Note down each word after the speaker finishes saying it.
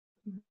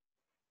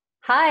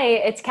Hi,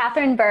 it's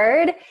Katherine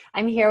Bird.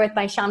 I'm here with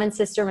my shaman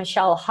sister,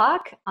 Michelle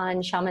Hawk,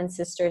 on Shaman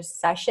Sisters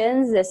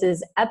Sessions. This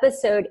is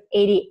episode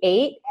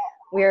 88.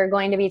 We're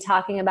going to be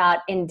talking about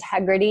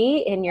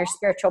integrity in your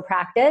spiritual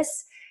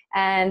practice.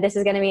 And this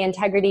is going to be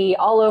integrity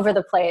all over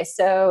the place.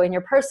 So in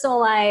your personal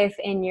life,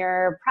 in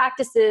your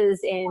practices,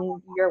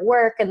 in your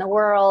work, in the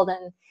world.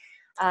 And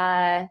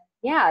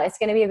yeah, it's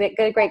going to be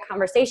a great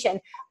conversation.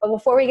 But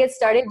before we get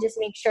started, just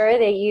make sure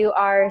that you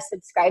are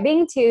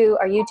subscribing to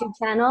our YouTube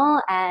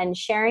channel and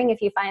sharing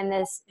if you find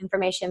this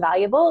information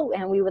valuable.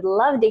 And we would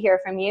love to hear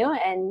from you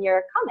and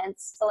your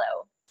comments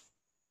below.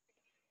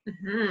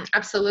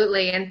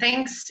 Absolutely. And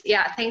thanks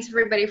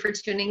everybody for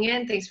tuning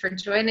in. Thanks for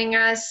joining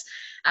us.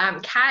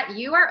 Kat,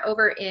 you are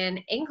over in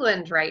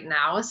England right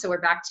now. So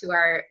we're back to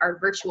our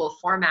virtual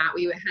format.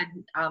 We had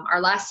our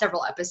last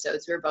several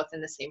episodes. We were both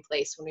in the same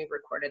place when we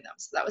recorded them.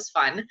 So that was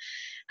fun.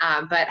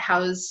 But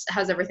how's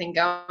everything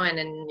going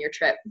in your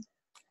trip?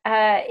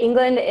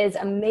 England is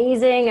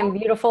amazing and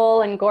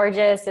beautiful and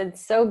gorgeous.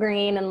 It's so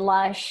green and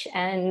lush,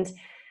 and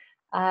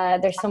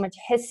there's so much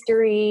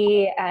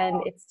history,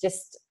 and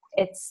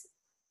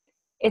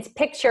it's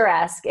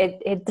picturesque.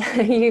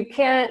 You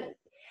can't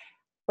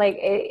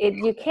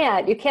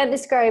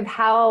describe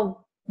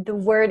how the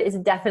word is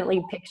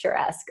definitely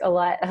picturesque. A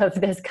lot of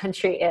this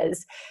country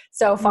is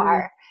so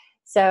far.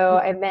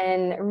 So I've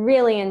been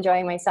really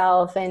enjoying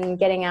myself and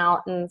getting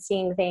out and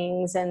seeing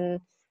things and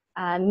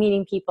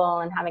meeting people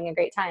and having a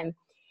great time.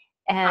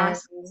 And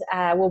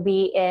awesome. We'll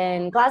be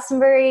in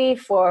Glastonbury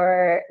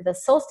for the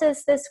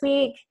solstice this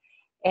week.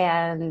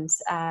 And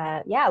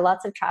yeah,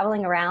 lots of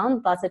traveling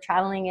around, lots of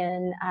traveling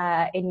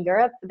in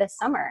Europe this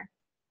summer.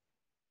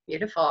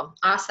 Beautiful.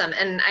 Awesome.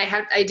 And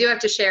I do have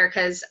to share,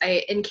 because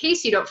in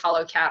case you don't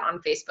follow Kat on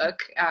Facebook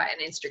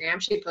and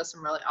Instagram, she posts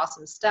some really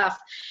awesome stuff.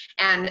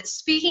 And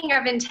speaking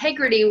of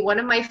integrity, one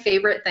of my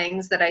favorite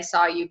things that I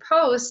saw you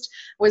post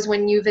was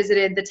when you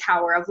visited the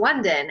Tower of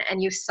London,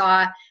 and you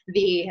saw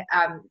the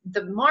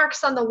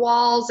marks on the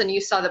walls, and you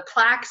saw the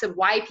plaques of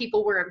why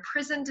people were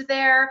imprisoned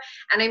there.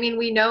 And I mean,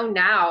 we know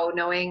now,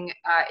 knowing,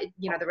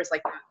 there was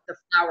like the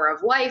flower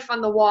of life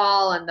on the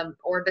wall and the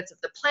orbits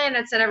of the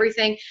planets and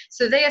everything.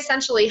 So they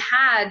essentially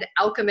had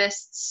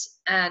alchemists,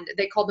 and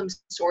they called them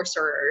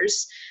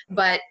sorcerers,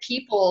 but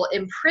people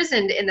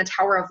imprisoned in the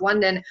Tower of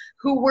London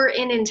who were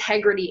in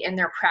integrity in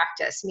their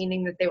practice,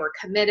 meaning that they were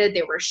committed,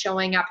 they were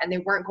showing up, and they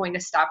weren't going to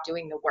stop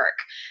doing the work.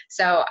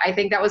 So I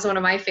think that was one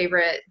of my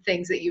favorite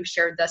things that you've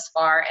shared thus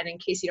far. And in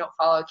case you don't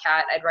follow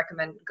Kat, I'd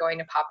recommend going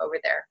to pop over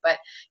there. But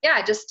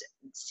yeah, just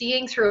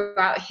seeing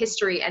throughout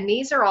history, and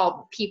these are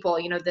all people,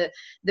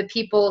 the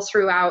people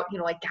throughout,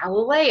 like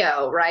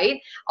Galileo,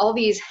 right? All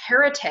these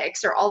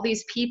heretics, or all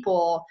these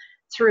people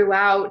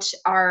throughout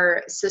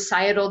our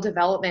societal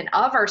development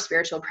of our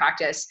spiritual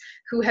practice,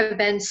 who have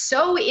been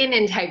so in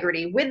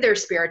integrity with their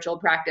spiritual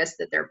practice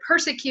that they're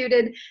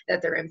persecuted,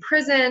 that they're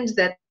imprisoned,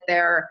 that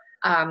they're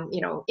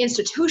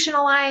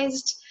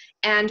institutionalized.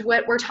 And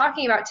what we're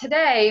talking about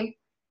today,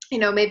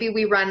 maybe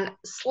we run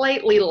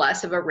slightly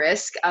less of a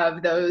risk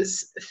of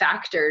those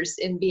factors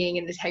in being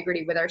in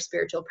integrity with our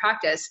spiritual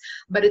practice,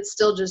 but it's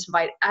still just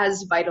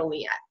as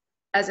vitally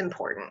as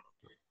important.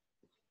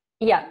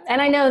 Yeah,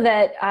 and I know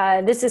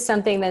that this is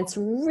something that's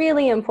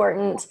really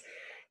important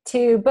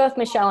to both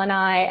Michelle and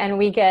I, and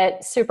we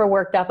get super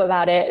worked up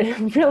about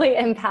it, really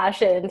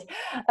impassioned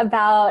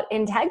about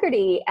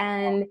integrity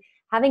and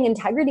having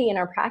integrity in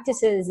our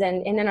practices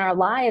and in our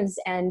lives,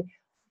 and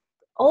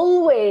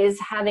always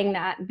having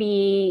that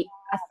be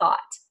a thought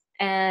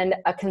and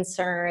a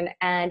concern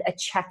and a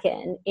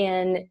check-in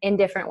in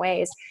different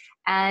ways.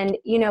 And,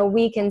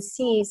 we can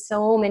see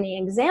so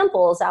many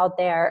examples out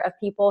there of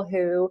people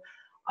who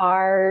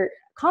are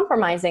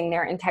compromising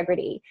their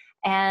integrity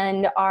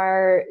and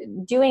are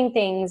doing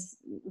things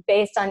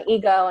based on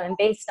ego and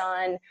based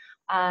on,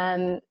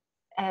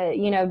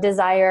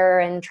 desire,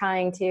 and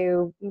trying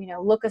to,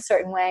 look a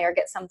certain way or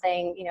get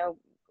something,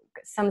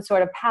 some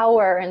sort of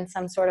power in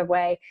some sort of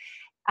way,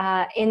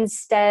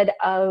 instead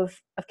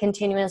of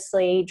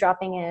continuously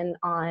dropping in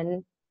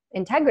on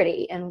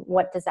integrity. And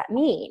what does that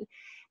mean?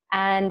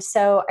 And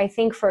so I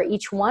think for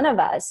each one of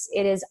us,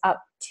 it is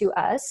up to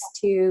us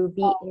to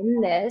be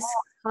in this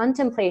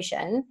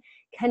contemplation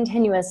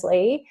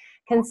continuously,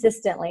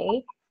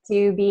 consistently,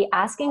 to be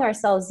asking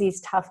ourselves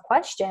these tough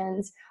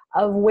questions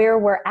of where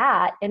we're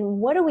at and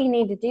what do we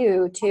need to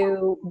do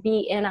to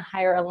be in a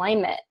higher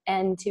alignment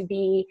and to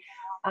be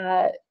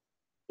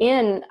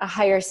in a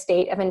higher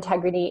state of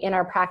integrity in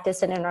our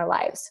practice and in our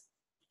lives.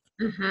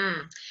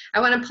 I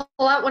want to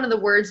pull out one of the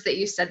words that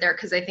you said there,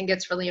 because I think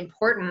it's really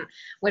important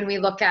when we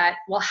look at,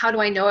 well, how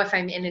do I know if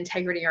I'm in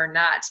integrity or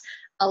not?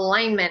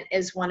 Alignment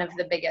is one of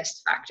the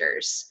biggest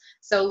factors.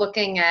 So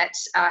looking at,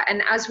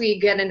 and as we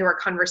get into our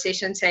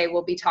conversation today,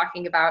 we'll be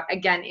talking about,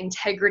 again,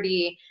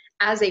 integrity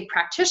as a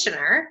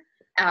practitioner,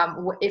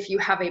 if you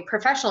have a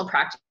professional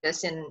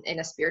practice in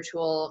a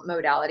spiritual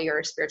modality or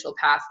a spiritual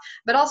path,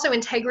 but also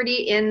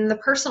integrity in the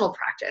personal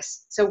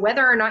practice. So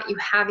whether or not you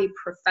have a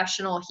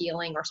professional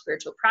healing or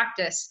spiritual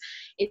practice,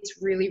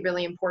 it's really,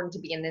 really important to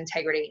be in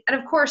integrity. And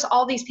of course,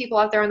 all these people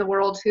out there in the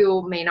world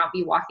who may not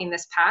be walking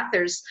this path,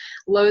 there's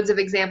loads of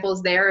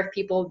examples there of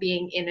people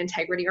being in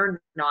integrity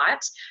or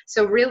not.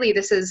 So really,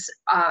 this is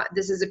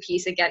a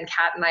piece, again,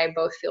 Kat and I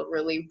both feel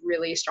really,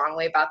 really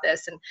strongly about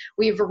this. And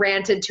we've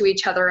ranted to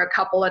each other a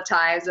couple of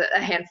times,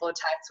 a handful of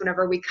times,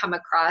 whenever we come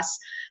across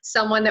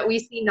someone that we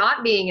see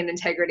not being in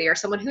integrity, or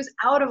someone who's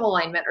out of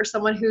alignment, or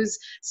someone who's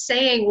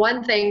saying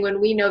one thing when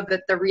we know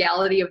that the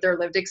reality of their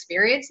lived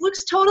experience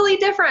looks totally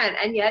different.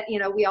 And yet,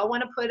 we all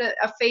want to put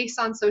a face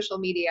on social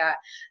media.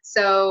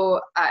 So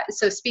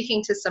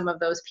speaking to some of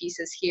those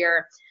pieces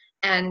here,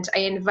 and I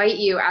invite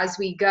you, as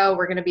we go,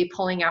 we're going to be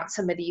pulling out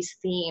some of these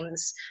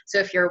themes. So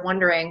if you're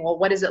wondering, well,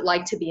 what is it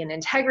like to be in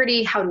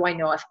integrity? How do I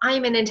know if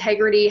I'm in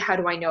integrity? How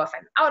do I know if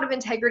I'm out of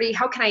integrity?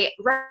 How can I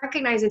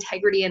recognize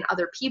integrity in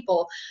other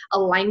people?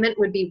 Alignment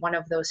would be one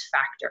of those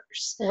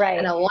factors. Right.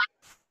 And alignment,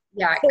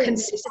 so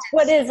consistency.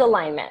 What is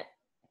alignment?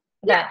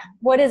 Yeah.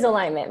 What is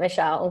alignment,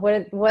 Michelle?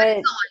 What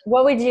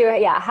would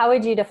you, how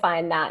would you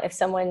define that if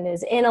someone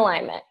is in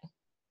alignment?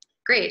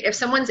 Great. If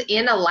someone's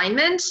in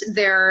alignment,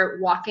 they're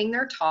walking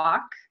their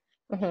talk,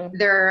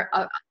 they're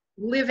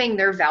living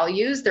their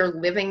values, they're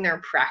living their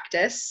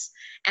practice.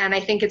 And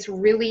I think it's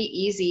really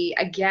easy,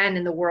 again,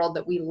 in the world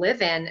that we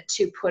live in,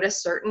 to put a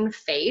certain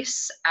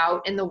face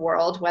out in the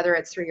world, whether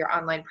it's through your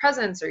online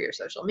presence or your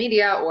social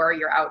media, or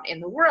you're out in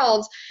the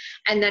world,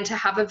 and then to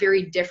have a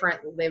very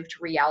different lived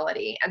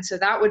reality. And so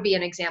that would be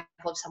an example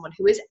of someone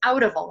who is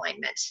out of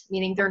alignment,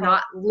 meaning they're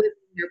not living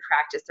their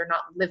practice, they're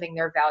not living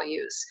their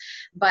values.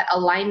 But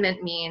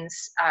alignment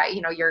means,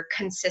 you're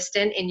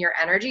consistent in your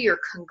energy,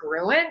 you're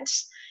congruent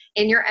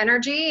in your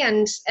energy.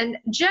 And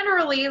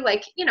generally,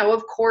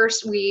 of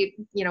course, we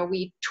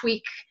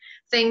tweak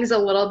things a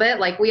little bit.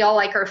 Like, we all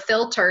like our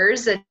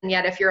filters, and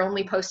yet if you're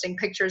only posting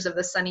pictures of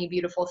the sunny,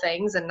 beautiful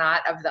things and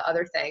not of the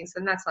other things,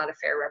 then that's not a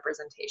fair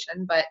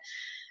representation. But,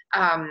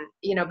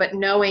 but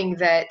knowing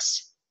that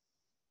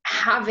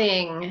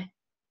having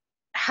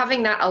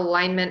that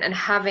alignment, and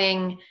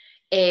having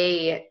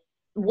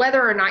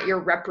whether or not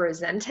you're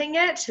representing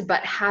it,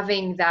 but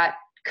having that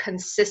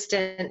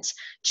consistent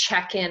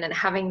check-in, and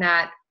having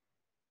that,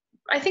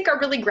 I think, a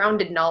really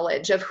grounded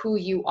knowledge of who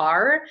you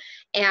are,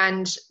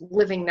 and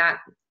living that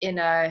in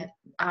an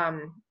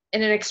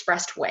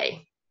expressed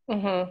way.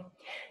 Mm-hmm.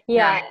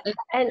 Yeah.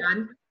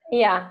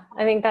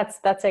 I think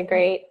that's a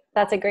great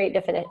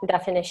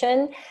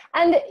definition.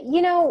 And,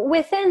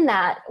 within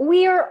that,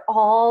 we are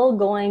all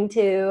going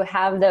to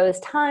have those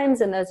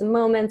times and those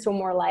moments when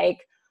we're like,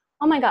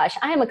 oh my gosh,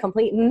 I am a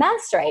complete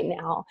mess right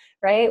now,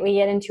 right? We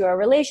get into a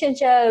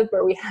relationship,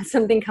 or we have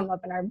something come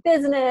up in our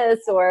business,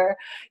 or,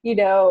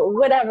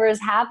 whatever is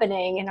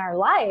happening in our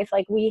life.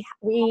 Like, we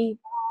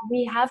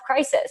have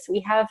crisis. We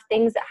have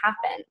things that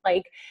happen.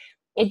 Like,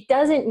 it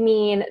doesn't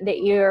mean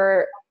that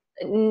you're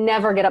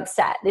never get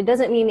upset. It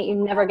doesn't mean that you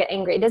never get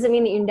angry. It doesn't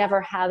mean that you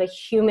never have a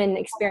human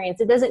experience.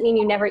 It doesn't mean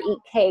you never eat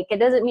cake. It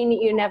doesn't mean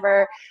that you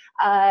never,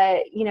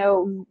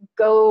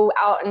 go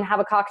out and have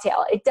a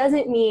cocktail. It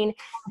doesn't mean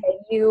that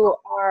you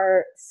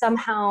are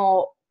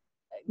somehow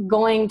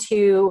going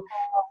to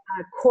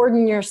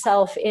cordon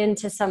yourself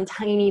into some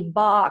tiny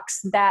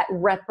box that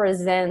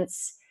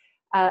represents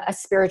a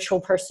spiritual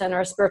person,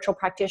 or a spiritual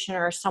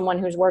practitioner, or someone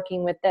who's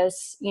working with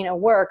this,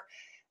 work.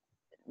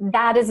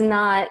 That is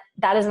not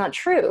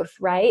truth,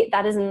 right?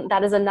 That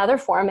is another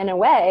form, in a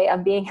way,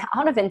 of being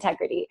out of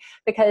integrity,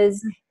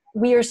 because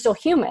we are still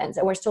humans,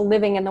 and we're still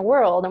living in the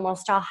world, and we're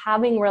still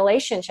having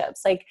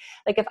relationships. Like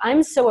if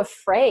I'm so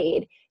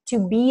afraid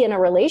to be in a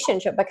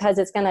relationship because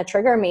it's going to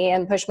trigger me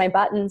and push my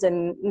buttons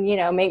and,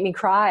 make me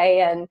cry,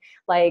 and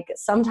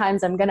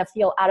sometimes I'm going to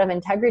feel out of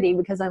integrity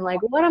because I'm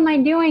like, what am I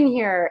doing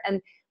here?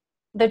 And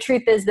the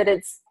truth is that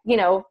it's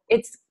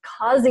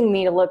causing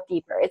me to look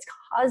deeper. It's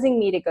causing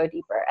me to go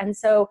deeper. And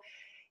so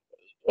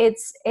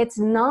it's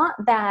not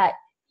that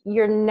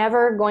you're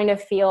never going to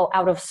feel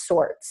out of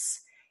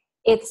sorts.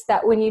 It's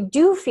that when you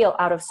do feel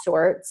out of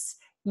sorts,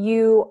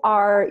 you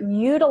are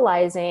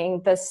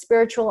utilizing the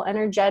spiritual,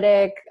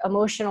 energetic,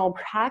 emotional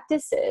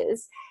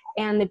practices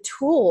and the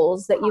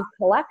tools that you've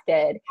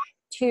collected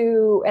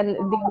and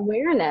the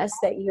awareness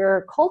that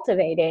you're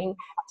cultivating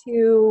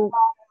to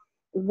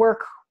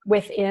work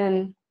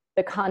within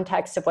the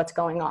context of what's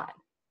going on.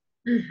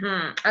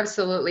 Mm-hmm.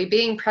 Absolutely.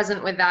 Being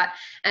present with that.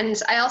 And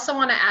I also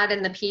want to add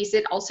in the piece,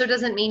 it also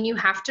doesn't mean you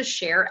have to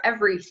share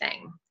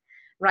everything,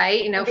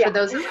 right? For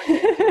those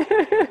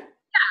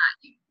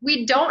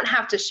we don't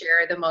have to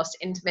share the most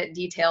intimate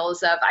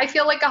details of, I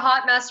feel like a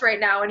hot mess right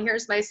now, and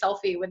here's my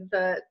selfie with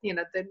the,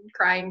 the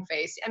crying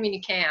face. I mean, you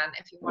can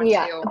if you want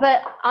to.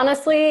 But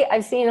honestly,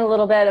 I've seen a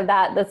little bit of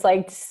that. That's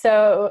why this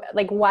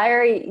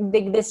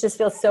just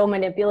feels so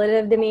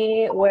manipulative to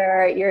me,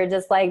 where you're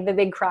just like the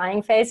big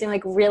crying face. And you're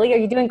like, really? Are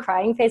you doing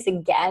crying face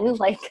again?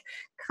 Like,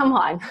 come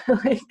on.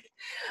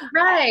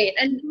 Right.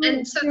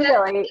 And so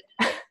really.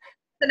 That's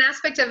an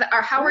aspect of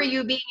how are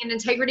you being in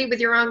integrity with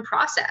your own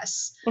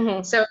process?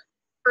 Mm-hmm. So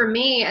for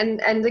me,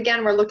 and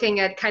again, we're looking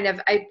at kind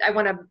of, I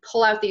want to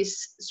pull out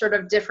these sort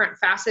of different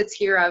facets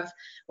here of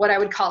what I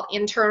would call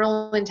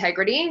internal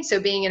integrity. So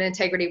being in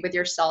integrity with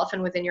yourself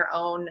and within your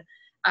own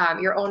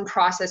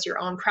process, your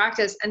own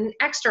practice, and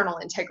external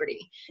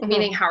integrity,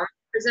 meaning how are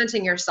you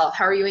presenting yourself?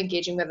 How are you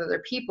engaging with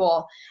other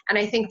people? And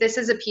I think this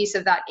is a piece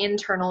of that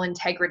internal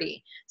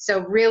integrity. So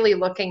really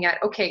looking at,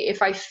 okay,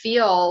 if I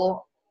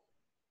feel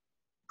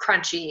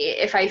crunchy,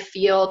 if I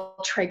feel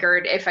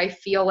triggered, if I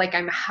feel like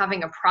I'm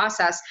having a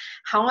process,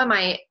 how am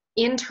I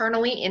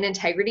internally in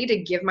integrity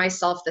to give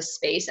myself the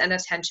space and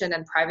attention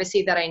and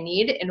privacy that I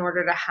need in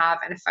order to have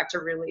an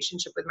effective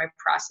relationship with my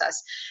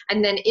process?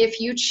 And then if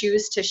you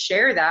choose to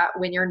share that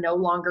when you're no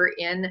longer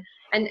in,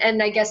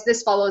 and I guess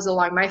this follows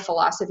along my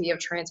philosophy of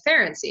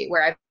transparency,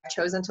 where I've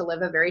chosen to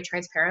live a very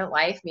transparent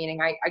life,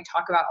 meaning I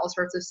talk about all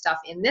sorts of stuff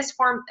in this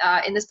form,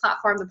 in this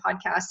platform, the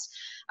podcast,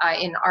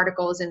 in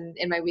articles, in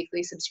my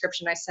weekly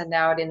subscription I send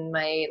out, in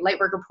my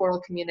Lightworker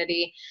Portal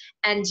community.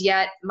 And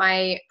yet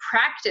my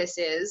practice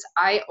is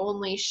I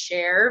only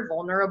share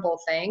vulnerable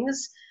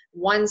things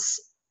once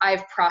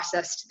I've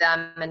processed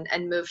them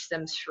and moved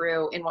them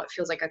through in what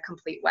feels like a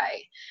complete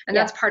way. And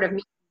that's part of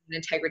me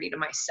integrity to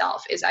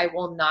myself, is I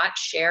will not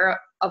share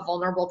a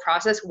vulnerable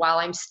process while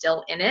I'm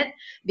still in it,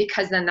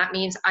 because then that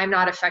means I'm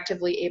not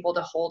effectively able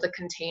to hold a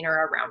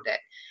container around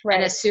it. Right.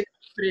 And as soon as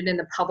I put it in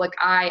the public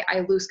eye, I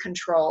lose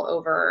control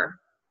over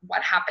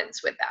what happens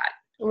with that.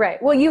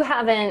 Right. Well, you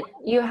haven't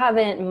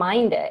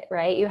mined it,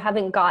 right? You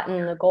haven't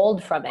gotten the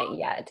gold from it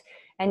yet.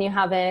 And you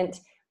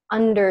haven't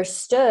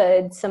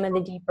understood some of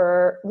the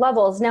deeper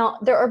levels. Now,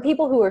 there are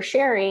people who are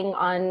sharing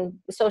on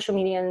social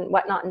media and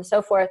whatnot and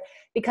so forth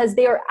because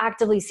they are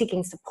actively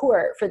seeking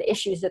support for the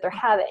issues that they're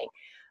having.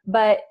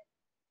 But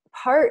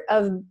part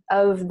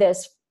of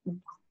this,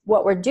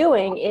 what we're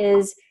doing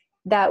is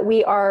that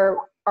we are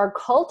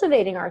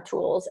cultivating our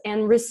tools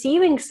and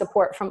receiving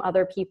support from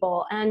other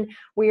people. And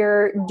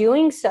we're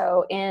doing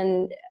so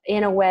in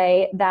a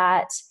way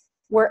that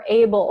we're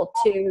able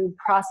to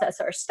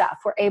process our stuff.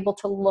 We're able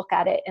to look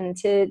at it and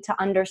to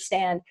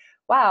understand,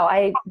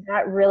 wow,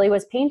 that really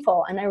was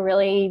painful. And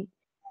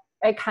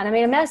I kind of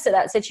made a mess of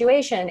that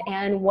situation.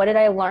 And what did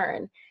I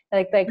learn?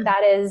 Like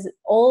that is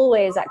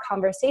always that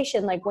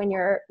conversation. Like when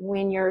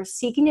you're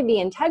seeking to be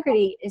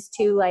integrity, is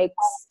to like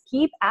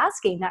keep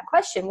asking that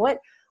question.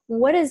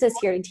 What is this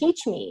here to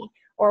teach me?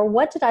 Or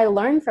what did I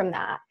learn from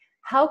that?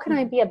 How can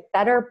I be a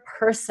better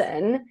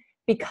person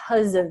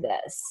because of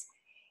this?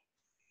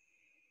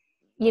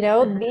 You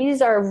know,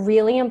 these are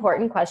really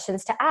important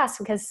questions to ask,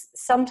 because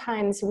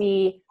sometimes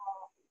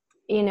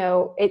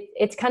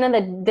it's kind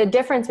of the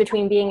difference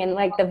between being in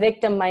like the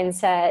victim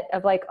mindset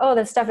of like, oh,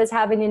 this stuff is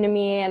happening to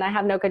me and I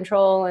have no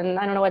control and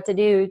I don't know what to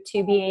do,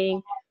 to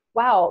being,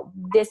 wow,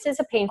 this is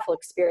a painful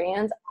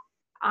experience.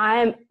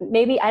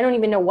 Maybe I don't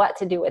even know what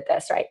to do with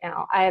this right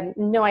now. I have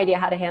no idea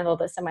how to handle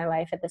this in my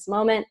life at this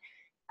moment.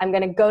 I'm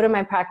going to go to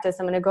my practice.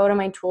 I'm going to go to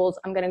my tools.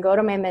 I'm going to go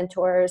to my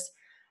mentors,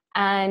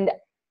 and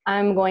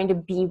I'm going to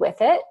be with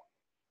it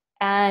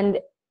and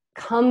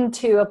come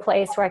to a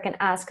place where I can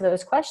ask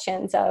those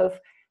questions of,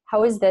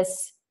 how is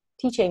this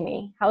teaching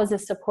me? How is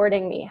this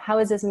supporting me? How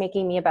is this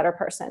making me a better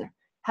person?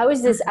 How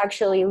is this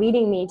actually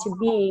leading me to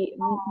be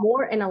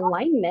more in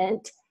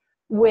alignment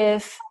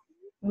with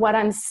what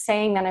I'm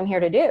saying that I'm here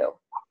to do?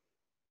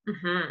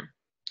 Mm-hmm.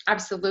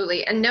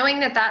 Absolutely. And knowing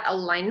that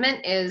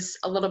alignment is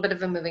a little bit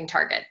of a moving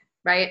target,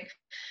 right?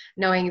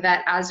 Knowing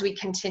that as we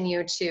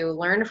continue to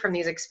learn from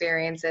these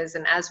experiences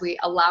and as we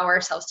allow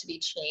ourselves to be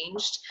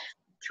changed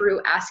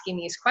through asking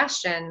these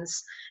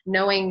questions,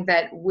 knowing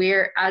that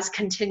we're as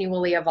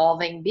continually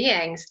evolving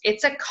beings,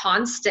 it's a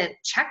constant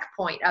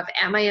checkpoint of,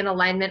 am I in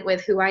alignment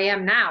with who I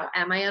am now?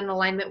 Am I in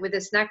alignment with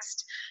this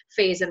next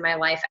phase in my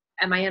life?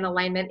 Am I in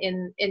alignment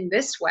in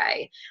this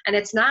way? And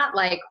it's not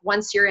like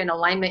once you're in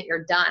alignment,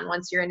 you're done.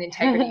 Once you're in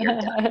integrity,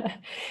 you're done.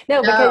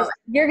 No, because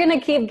you're going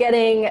to keep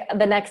getting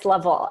the next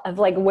level of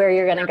like where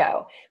you're going to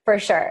go, for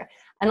sure.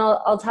 And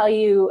I'll tell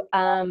you,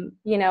 I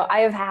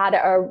have had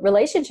a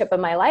relationship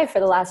in my life for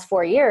the last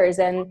 4 years,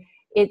 and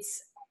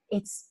it's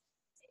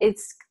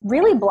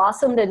really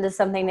blossomed into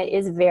something that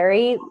is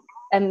very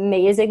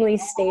amazingly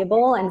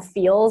stable and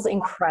feels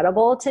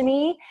incredible to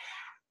me.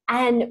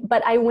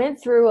 But I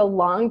went through a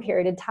long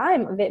period of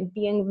time of it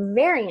being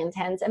very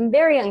intense and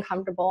very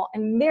uncomfortable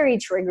and very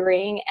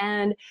triggering,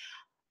 and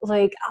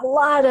like a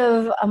lot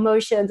of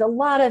emotions, a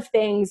lot of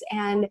things,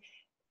 and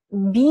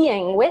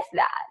being with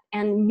that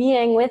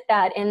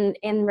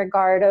in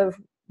regard of,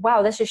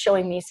 wow, this is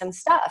showing me some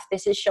stuff.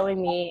 This is showing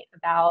me,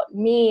 about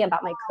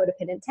my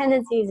codependent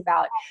tendencies,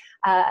 about,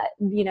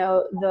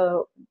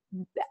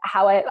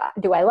 how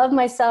I love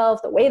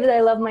myself, the way that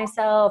I love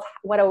myself,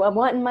 what do I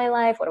want in my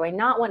life? What do I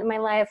not want in my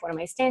life? What am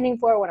I standing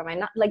for? What am I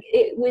not? Like,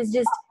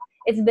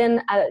 it's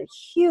been a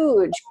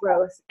huge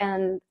growth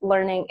and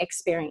learning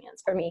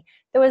experience for me.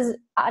 There was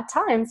at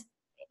times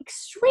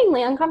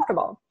extremely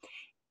uncomfortable.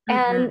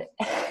 And,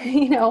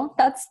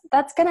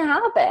 that's going to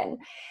happen.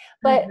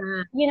 But,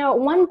 at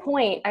one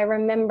point I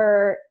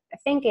remember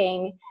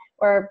thinking,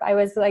 or I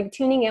was like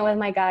tuning in with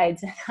my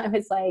guides, and I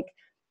was like,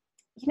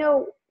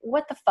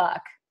 what the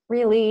fuck?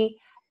 Really?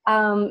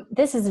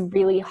 this is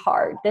really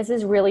hard. This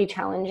is really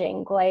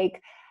challenging.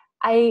 Like,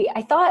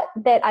 I thought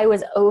that I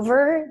was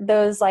over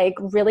those like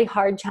really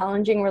hard,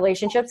 challenging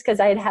relationships because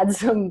I had had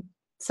some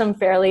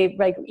fairly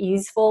like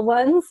easeful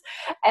ones,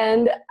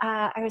 and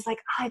I was like,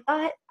 oh,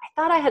 I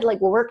thought I had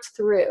like worked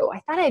through. I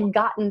thought I had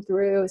gotten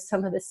through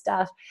some of the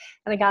stuff,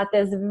 and I got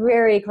this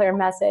very clear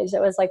message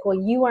that was like, well,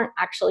 you weren't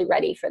actually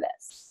ready for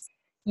this.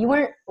 You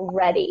weren't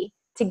ready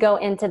to go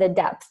into the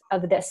depth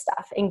of this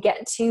stuff and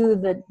get to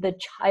the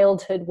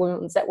childhood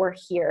wounds that were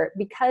here,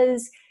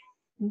 because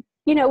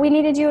we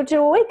needed you to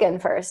awaken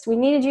first. We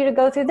needed you to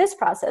go through this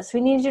process.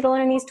 We needed you to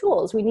learn these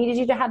tools. We needed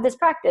you to have this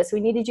practice.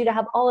 We needed you to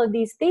have all of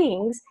these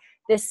things,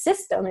 this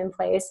system in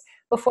place,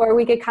 before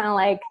we could kind of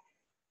like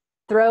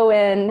throw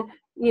in,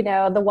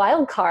 the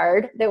wild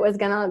card that was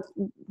going to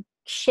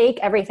shake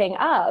everything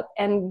up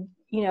and,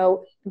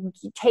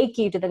 take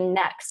you to the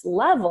next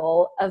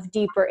level of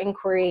deeper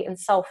inquiry and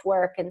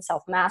self-work and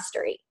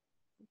self-mastery.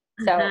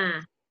 So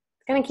it's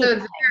going to keep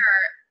going.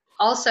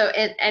 Also,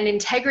 and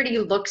integrity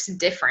looks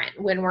different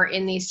when we're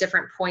in these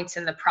different points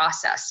in the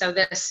process. So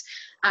this,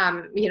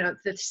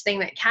 this thing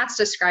that Kat's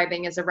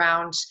describing is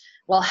around,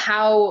 well,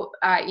 how,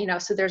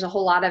 so there's a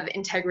whole lot of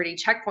integrity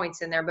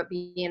checkpoints in there, but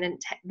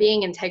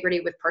being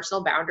integrity with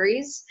personal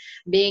boundaries,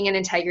 being in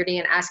integrity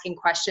and asking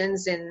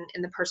questions in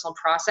the personal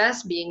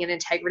process, being in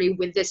integrity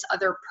with this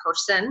other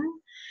person,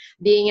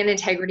 being in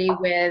integrity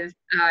with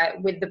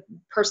the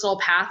personal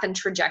path and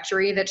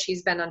trajectory that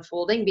she's been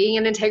unfolding, being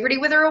in integrity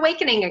with her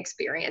awakening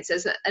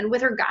experiences and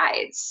with her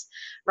guides,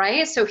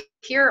 right? So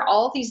here are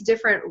all these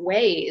different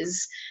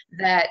ways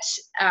that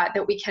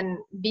we can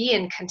be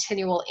in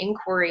continual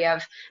inquiry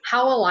of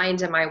how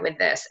aligned am I with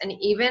this? And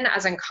even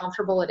as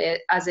uncomfortable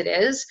as it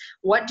is,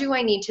 what do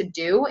I need to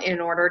do in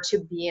order to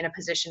be in a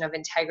position of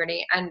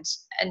integrity? And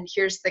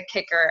here's the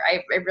kicker.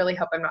 I really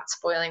hope I'm not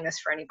spoiling this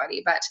for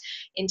anybody, but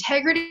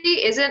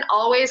integrity isn't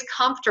always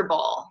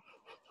comfortable.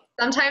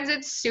 Sometimes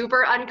it's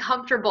super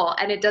uncomfortable,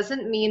 and it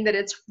doesn't mean that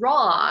it's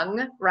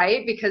wrong,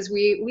 right? Because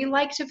we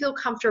like to feel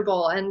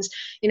comfortable, and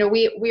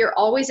we are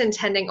always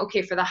intending,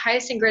 okay, for the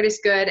highest and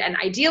greatest good, and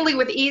ideally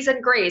with ease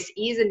and grace.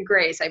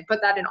 I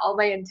put that in all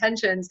my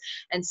intentions,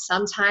 and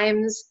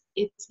sometimes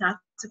it's not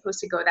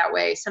supposed to go that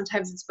way.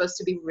 Sometimes it's supposed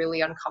to be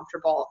really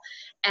uncomfortable,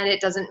 and it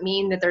doesn't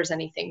mean that there's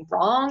anything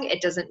wrong. It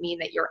doesn't mean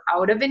that you're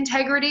out of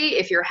integrity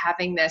if you're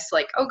having this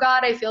like, oh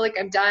God, I feel like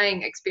I'm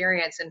dying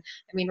experience. And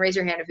I mean, raise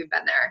your hand if you've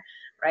been there.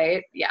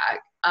 Right? Yeah.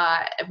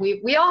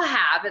 We all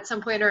have at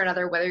some point or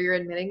another, whether you're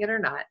admitting it or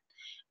not.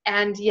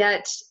 And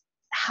yet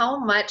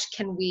how much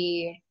can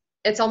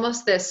it's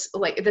almost this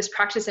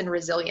practice in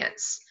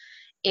resilience.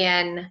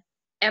 And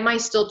am I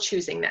still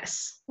choosing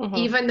this? Mm-hmm.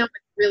 Even though it's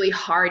really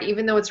hard,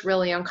 even though it's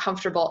really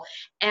uncomfortable,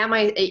 though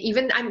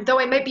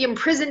I might be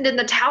imprisoned in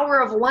the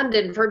Tower of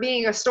London for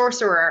being a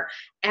sorcerer,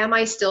 am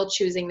I still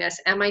choosing this?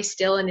 Am I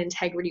still in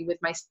integrity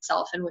with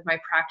myself and with my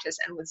practice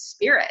and with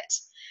spirit?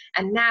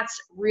 And that's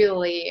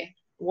really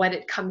what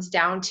it comes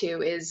down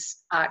to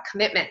is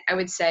commitment. I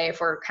would say, if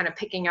we're kind of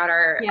picking out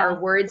our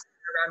words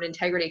around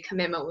integrity,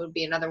 commitment would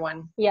be another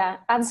one. Yeah,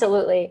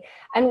 absolutely.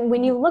 And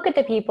when you look at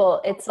the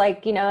people, it's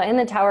like, in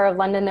the Tower of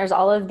London, there's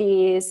all of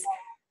these,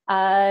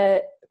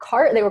 they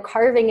were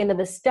carving into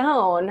the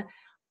stone,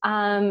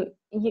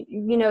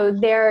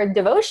 their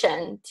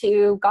devotion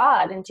to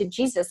God and to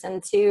Jesus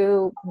and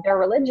to their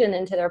religion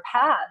and to their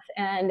path.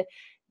 And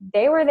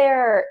they were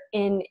there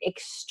in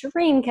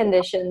extreme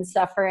conditions,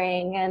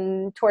 suffering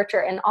and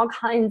torture and all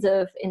kinds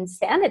of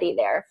insanity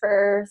there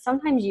for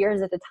sometimes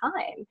years at a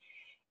time.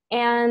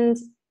 And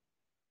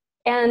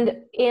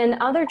in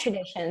other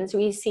traditions,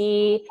 we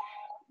see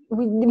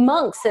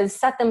monks have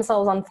set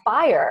themselves on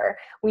fire.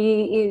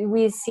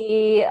 We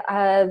see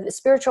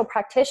spiritual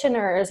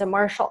practitioners and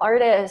martial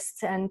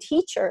artists and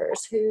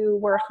teachers who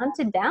were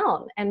hunted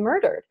down and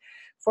murdered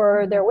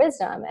for their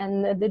wisdom,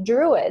 and the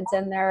druids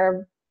and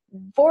their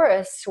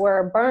forests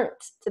were burnt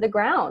to the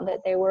ground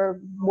that they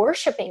were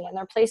worshiping in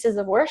their places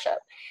of worship.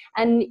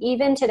 And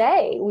even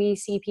today, we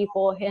see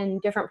people in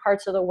different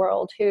parts of the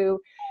world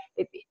who,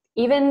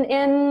 even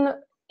in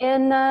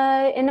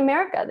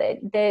America,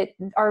 that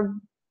are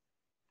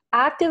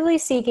actively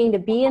seeking to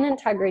be in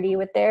integrity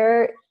with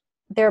their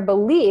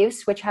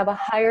beliefs, which have a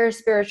higher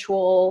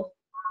spiritual,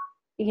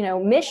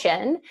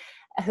 mission,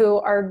 who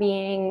are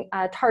being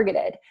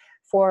targeted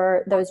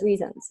for those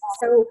reasons.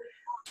 So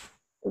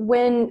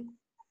when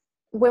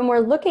we're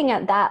looking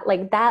at that,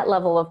 like that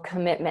level of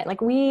commitment, like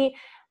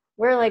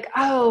we're like,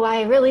 oh,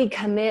 I really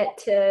commit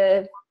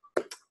to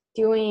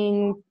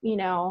doing,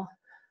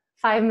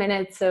 5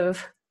 minutes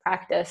of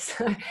practice.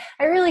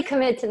 I really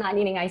commit to not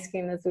eating ice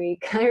cream this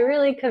week. I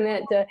really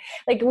commit to,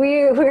 like,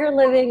 we're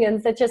living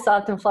in such a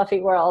soft and fluffy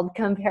world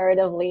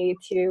comparatively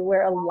to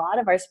where a lot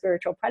of our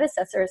spiritual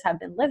predecessors have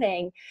been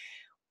living,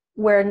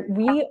 where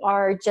we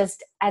are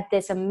just at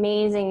this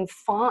amazing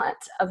font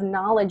of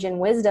knowledge and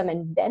wisdom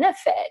and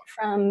benefit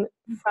from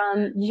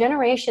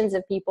generations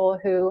of people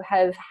who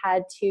have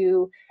had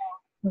to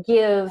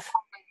give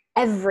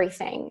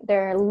everything,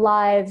 their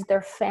lives,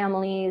 their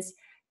families,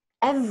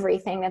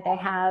 everything that they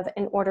have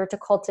in order to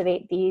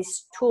cultivate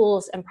these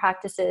tools and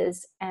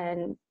practices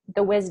and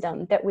the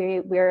wisdom that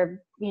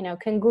we're, you know,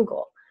 can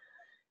Google.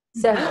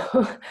 So,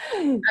 so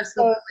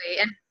Absolutely.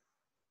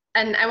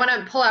 And I want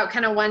to pull out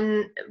kind of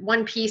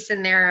one piece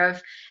in there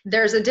of,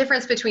 there's a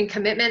difference between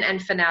commitment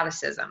and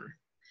fanaticism.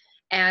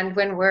 And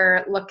when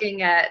we're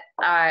looking at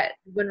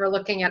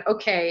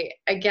okay,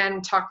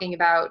 again, talking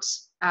about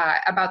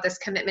this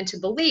commitment to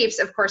beliefs,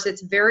 of course,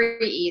 it's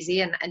very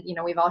easy, and you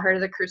know, we've all heard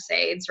of the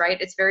Crusades, right?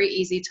 It's very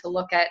easy to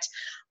look at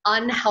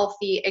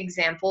unhealthy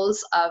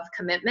examples of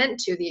commitment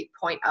to the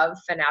point of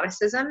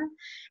fanaticism.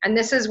 And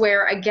this is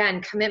where, again,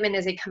 commitment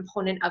is a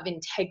component of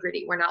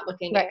integrity. We're not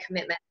looking at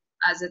commitment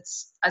as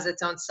its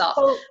own self.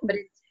 But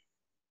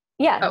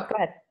go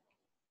ahead.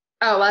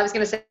 Oh, well, I was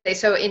going to say,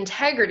 so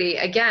integrity,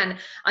 again,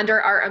 under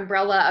our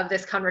umbrella of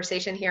this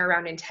conversation here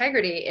around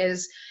integrity,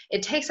 is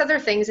it takes other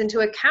things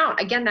into account.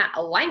 Again, that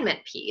alignment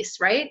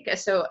piece, right?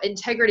 So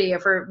integrity,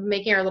 if we're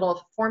making our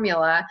little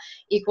formula,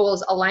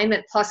 equals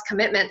alignment plus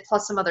commitment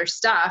plus some other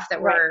stuff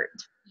that we're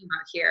talking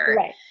about here.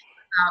 Right.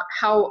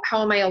 How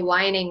am I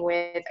aligning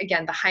with,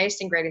 again, the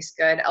highest and greatest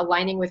good,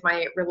 aligning with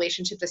my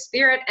relationship to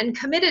spirit, and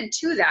committed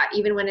to that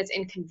even when it's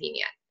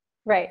inconvenient.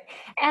 Right.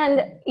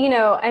 And, you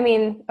know, I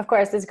mean, of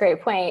course, it's a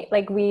great point.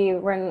 Like we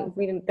don't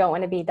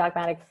want to be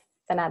dogmatic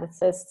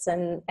fanaticists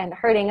and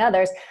hurting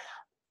others.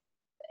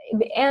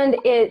 And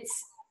it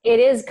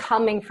is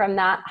coming from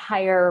that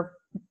higher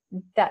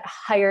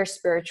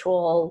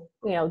spiritual,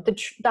 you know,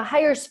 the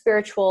higher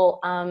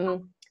spiritual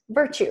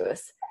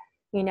virtues,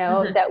 you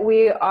know, that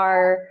we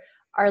are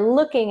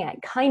looking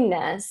at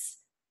kindness,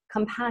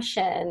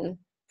 compassion,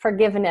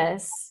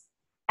 forgiveness,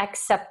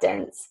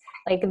 acceptance,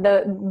 like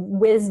the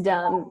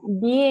wisdom,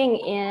 being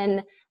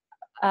in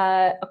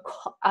a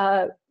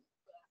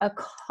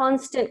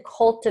constant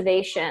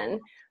cultivation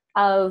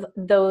of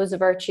those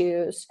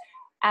virtues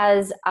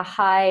as a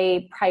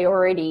high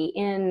priority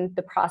in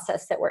the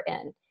process that we're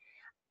in.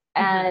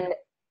 And,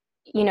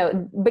 you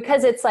know,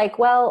 because it's like,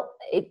 well,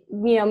 you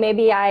know,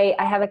 maybe I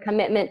have a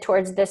commitment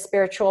towards this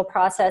spiritual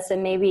process,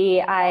 and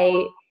maybe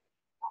I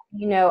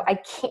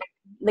can't,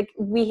 like,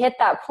 we hit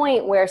that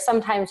point where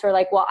sometimes we're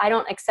like, well, I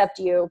don't accept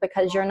you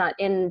because you're not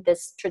in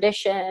this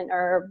tradition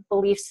or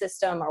belief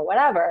system or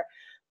whatever.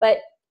 But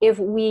if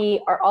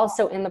we are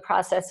also in the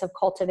process of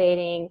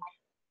cultivating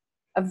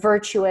a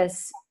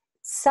virtuous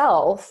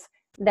self,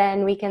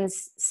 then we can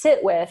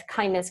sit with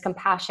kindness,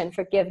 compassion,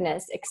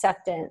 forgiveness,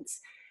 acceptance,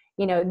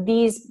 you know,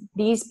 these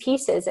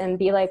pieces, and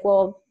be like,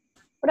 well,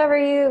 whatever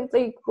you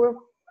like,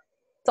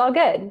 it's all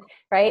good,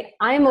 right?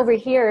 I'm over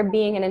here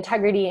being in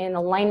integrity and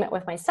alignment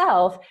with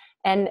myself.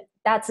 And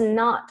that's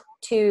not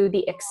to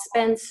the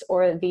expense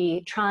or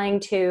the trying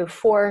to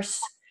force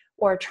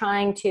or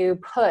trying to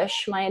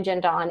push my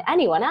agenda on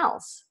anyone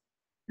else.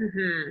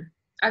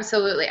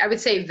 Absolutely. I would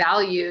say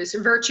values,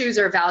 virtues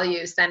or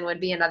values then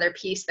would be another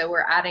piece that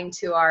we're adding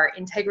to our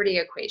integrity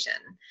equation,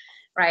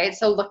 right?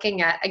 So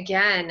looking at,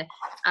 again,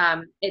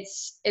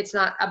 it's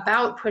not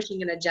about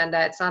pushing an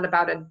agenda. It's not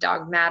about a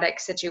dogmatic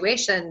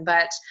situation,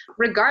 but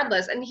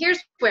regardless, and here's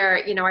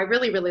where, you know, I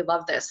really, really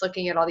love this,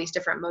 looking at all these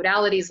different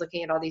modalities,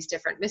 looking at all these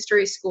different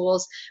mystery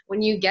schools.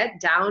 When you get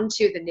down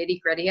to the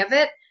nitty gritty of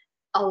it,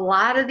 a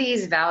lot of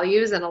these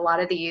values and a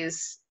lot of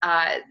these,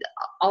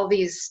 all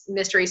these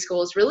mystery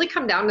schools really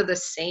come down to the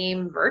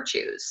same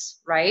virtues,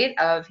 right?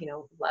 Of, you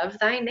know, love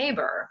thy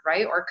neighbor,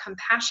 right? Or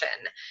compassion,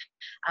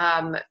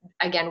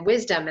 again,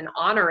 wisdom and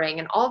honoring,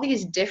 and all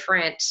these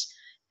different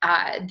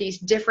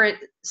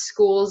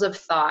schools of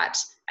thought.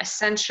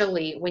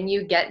 Essentially, when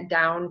you get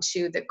down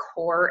to the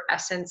core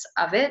essence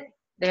of it,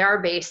 they are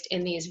based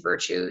in these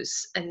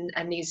virtues and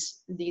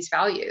these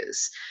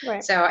values.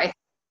 Right. So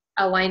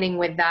aligning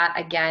with that,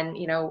 again,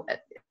 you know,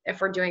 if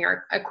we're doing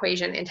our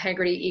equation,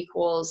 integrity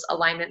equals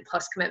alignment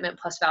plus commitment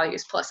plus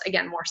values plus,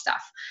 again, more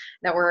stuff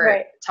that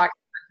we're talking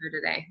about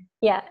here today.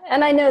 Yeah.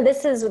 And I know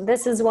this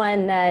is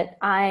one that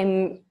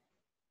I'm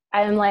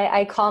like,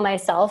 I call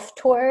myself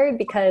toward,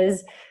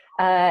 because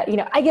you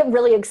know, I get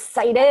really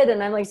excited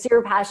and I'm like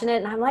super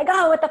passionate, and I'm like,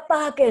 oh, what the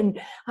fuck? And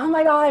oh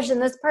my gosh,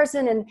 and this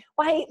person, and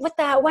why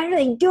are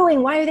they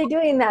doing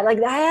that? Like,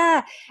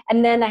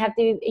 and then I have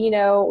to, you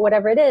know,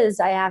 whatever it is,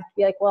 I have to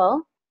be like,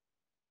 well,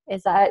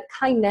 is that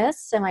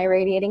kindness? Am I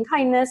radiating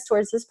kindness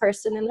towards this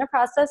person in their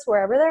process,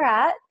 wherever they're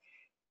at?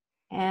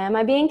 Am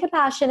I being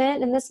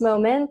compassionate in this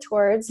moment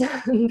towards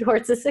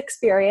this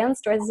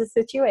experience, towards this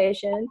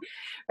situation,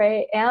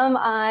 right? Am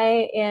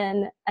I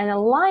in an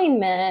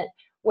alignment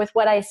with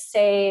what I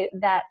say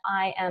that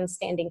I am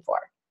standing for?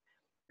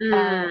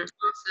 Awesome.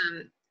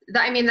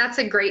 I mean, that's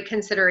a great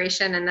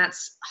consideration, and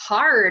that's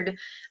hard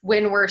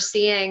when we're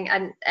seeing,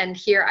 and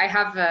here I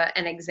have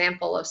an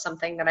example of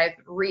something that I've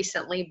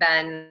recently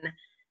been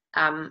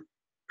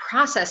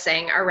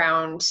processing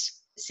around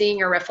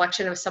seeing a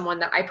reflection of someone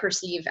that I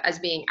perceive as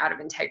being out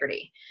of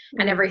integrity,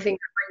 and everything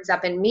that brings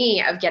up in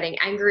me of getting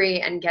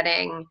angry and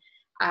getting,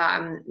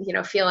 you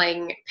know,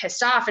 feeling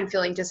pissed off and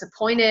feeling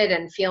disappointed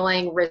and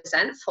feeling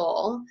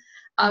resentful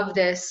of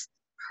this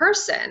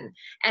person.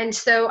 And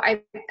so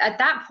at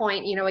that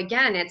point,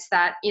 again, it's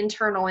that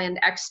internal and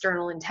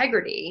external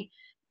integrity.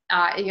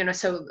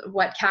 So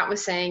what Kat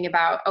was saying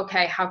about,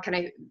 okay, how can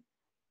I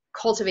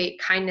cultivate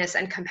kindness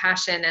and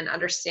compassion and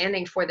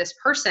understanding for this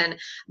person,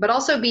 but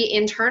also be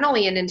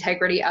internally in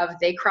integrity of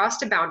they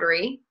crossed a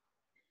boundary.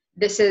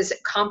 This is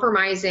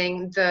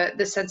compromising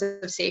the sense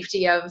of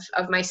safety of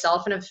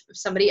myself and of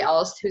somebody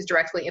else who's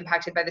directly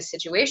impacted by the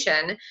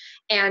situation.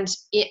 And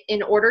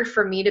in order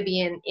for me to be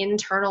in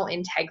internal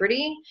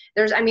integrity,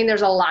 there's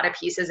a lot of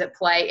pieces at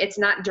play. It's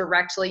not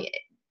directly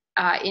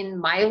in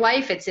my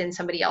life, it's in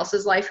somebody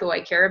else's life who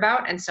I care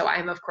about. And so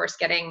I'm, of course,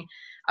 getting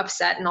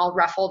upset and all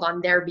ruffled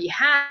on their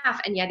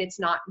behalf, and yet it's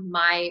not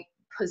my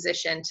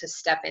position to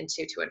step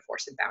into to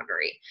enforce a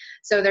boundary.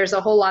 So there's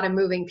a whole lot of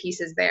moving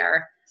pieces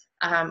there,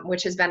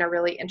 which has been a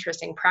really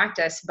interesting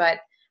practice. But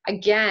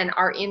again,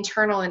 our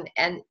internal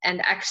and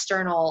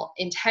external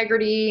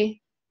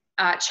integrity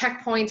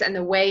checkpoints and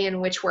the way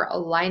in which we're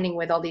aligning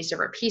with all these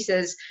different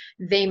pieces,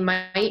 they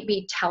might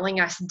be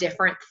telling us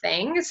different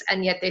things,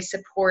 and yet they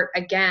support,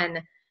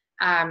 again,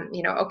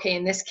 okay,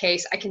 in this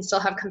case, I can still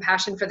have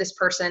compassion for this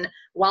person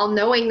while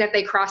knowing that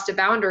they crossed a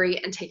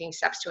boundary and taking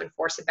steps to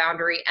enforce a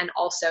boundary, and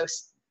also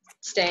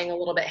staying a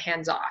little bit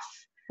hands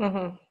off.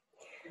 Mm-hmm.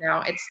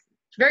 It's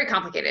very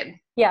complicated.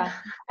 Yeah,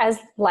 as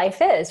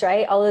life is,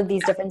 right? All of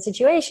these different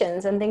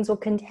situations, and things will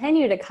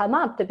continue to come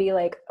up to be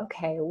like,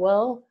 okay,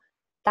 well,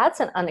 that's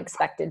an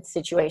unexpected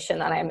situation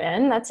that I'm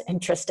in. That's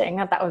interesting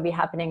that would be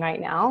happening right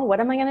now. What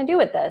am I going to do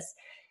with this?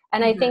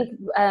 And I think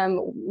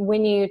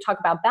when you talk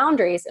about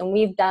boundaries, and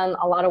we've done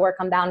a lot of work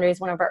on boundaries,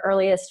 one of our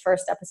earliest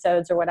first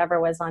episodes or whatever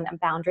was on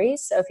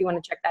boundaries. So if you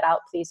want to check that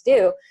out, please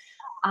do.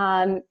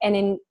 And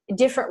in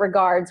different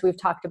regards, we've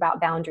talked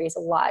about boundaries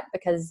a lot,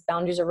 because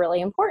boundaries are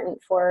really important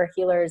for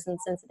healers and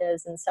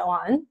sensitives and so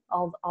on,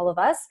 all of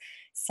us.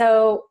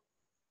 So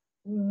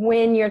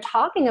when you're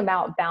talking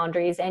about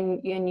boundaries and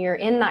you're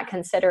in that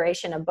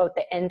consideration of both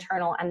the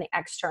internal and the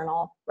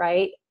external,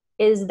 right,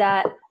 is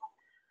that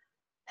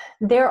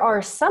there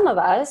are some of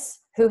us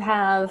who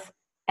have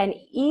an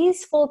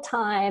easeful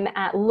time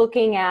at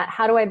looking at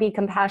how do I be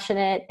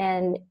compassionate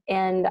and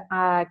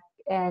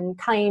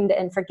kind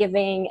and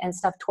forgiving and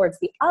stuff towards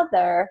the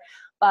other,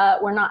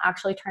 but we're not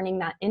actually turning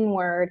that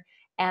inward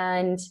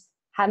and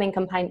having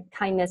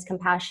kindness,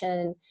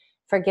 compassion,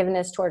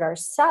 forgiveness toward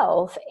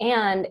ourselves,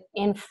 and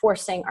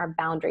enforcing our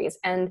boundaries.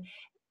 And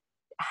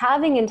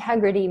having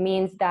integrity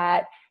means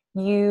that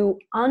you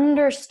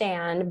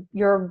understand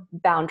your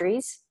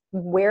boundaries,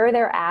 where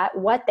they're at,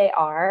 what they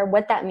are,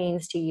 what that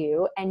means to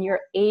you, and you're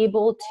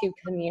able to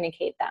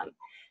communicate them.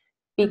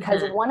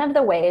 Because one of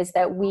the ways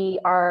that we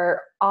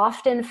are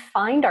often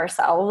find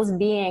ourselves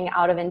being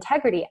out of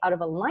integrity, out of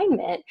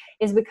alignment,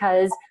 is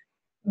because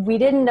we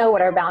didn't know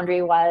what our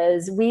boundary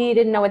was. We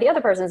didn't know what the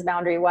other person's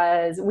boundary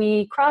was.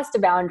 We crossed a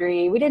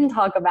boundary. We didn't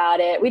talk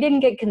about it. We didn't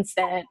get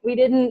consent. We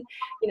didn't,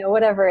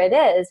 whatever it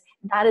is.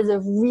 That is a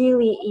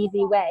really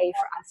easy way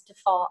for us to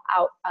fall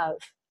out of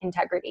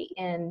integrity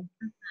in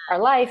our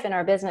life, in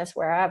our business,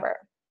 wherever.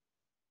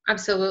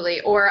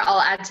 Absolutely. Or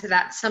I'll add to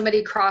that,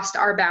 somebody crossed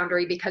our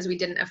boundary because we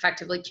didn't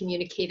effectively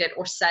communicate it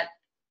or set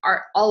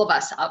all of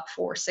us up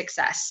for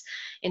success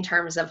in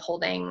terms of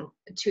holding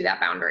to that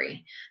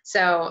boundary.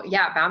 So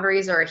yeah,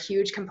 boundaries are a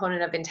huge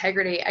component of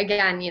integrity.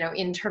 Again,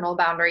 internal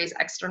boundaries,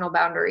 external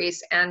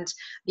boundaries, and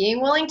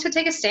being willing to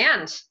take a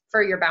stand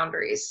for your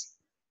boundaries.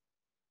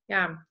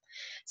 Yeah.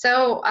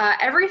 So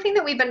everything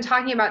that we've been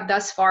talking about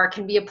thus far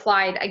can be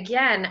applied,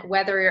 again,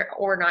 whether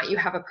or not you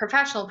have a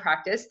professional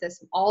practice.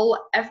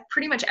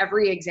 Pretty much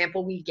every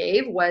example we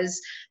gave was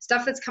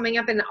stuff that's coming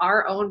up in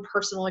our own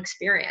personal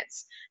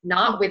experience,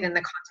 not within the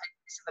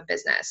context of a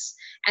business.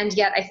 And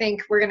yet I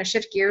think we're going to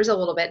shift gears a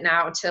little bit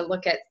now to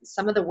look at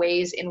some of the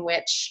ways in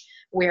which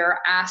we're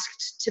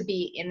asked to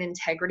be in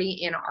integrity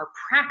in our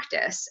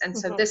practice. And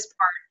so this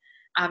part,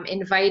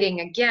 inviting,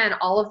 again,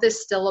 all of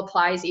this still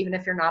applies even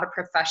if you're not a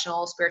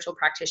professional spiritual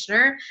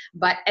practitioner,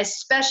 but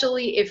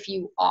especially if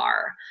you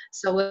are.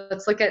 So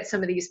let's look at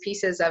some of these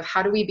pieces of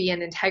how do we be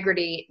in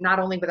integrity, not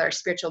only with our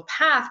spiritual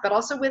path, but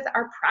also with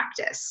our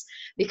practice.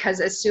 Because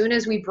as soon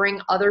as we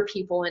bring other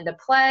people into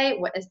play,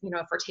 if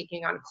we're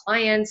taking on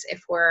clients, if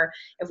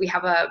we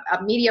have a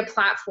media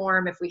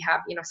platform, if we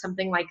have,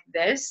 something like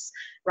this,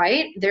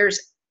 right? There's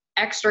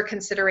extra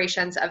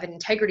considerations of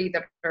integrity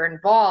that are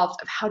involved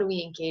of how do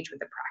we engage with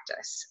the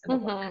practice.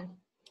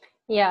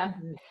 Yeah.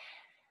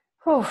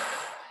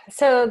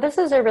 So this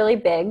is a really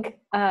big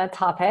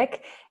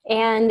topic,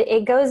 and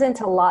it goes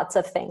into lots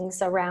of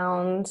things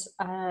around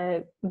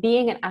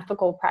being an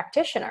ethical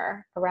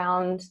practitioner,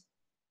 around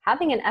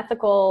having an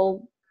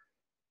ethical,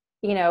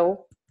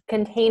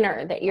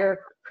 container that you're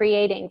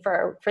creating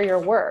for your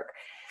work.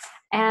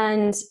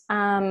 And,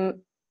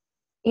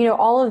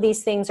 all of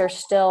these things are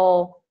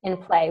still in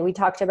play. We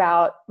talked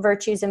about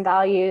virtues and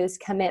values,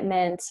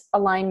 commitment,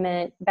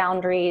 alignment,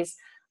 boundaries.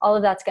 All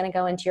of that's going to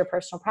go into your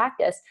personal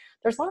practice.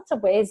 There's lots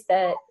of ways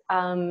that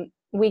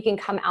we can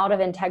come out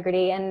of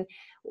integrity. And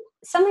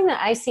something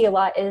that I see a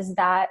lot is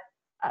that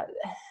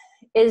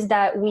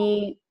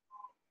we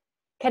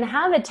can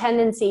have a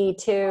tendency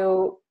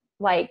to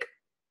like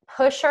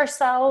push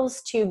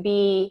ourselves to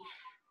be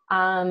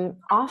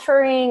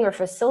offering or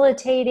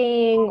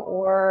facilitating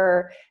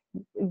or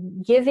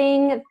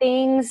giving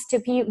things to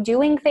people,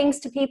 doing things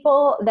to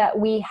people that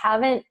we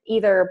haven't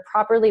either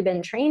properly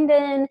been trained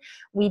in.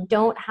 We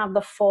don't have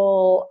the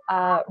full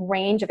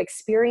range of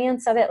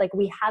experience of it. Like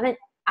we haven't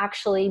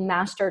actually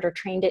mastered or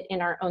trained it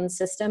in our own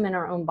system, in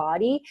our own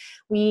body.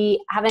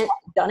 We haven't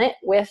done it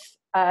with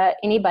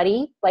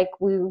anybody. Like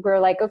we were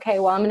like, okay,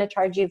 well, I'm going to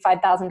charge you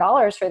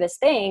 $5,000 for this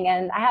thing.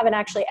 And I haven't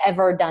actually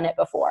ever done it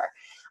before.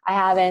 I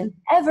haven't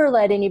ever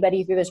led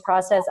anybody through this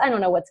process. I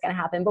don't know what's going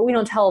to happen, but we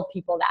don't tell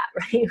people that,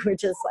 right? We're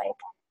just like,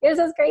 here's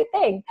this great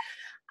thing.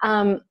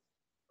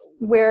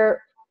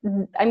 Where,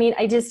 I mean,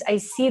 I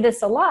see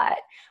this a lot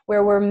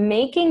where we're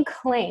making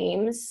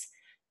claims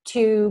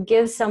to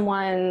give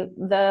someone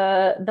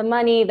the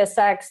money, the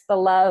sex, the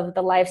love,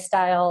 the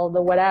lifestyle,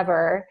 the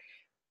whatever,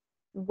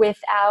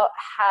 without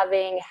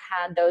having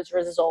had those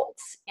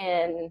results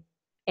in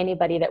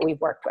anybody that we've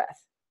worked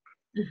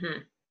with. Mm-hmm.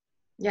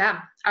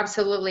 Yeah,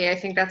 absolutely. I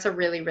think that's a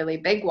really, really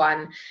big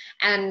one.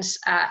 And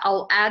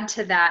I'll add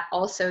to that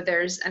also,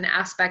 there's an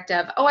aspect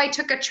of, oh, I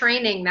took a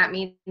training, that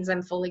means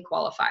I'm fully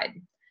qualified.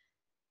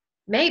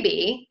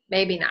 Maybe,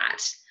 maybe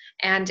not.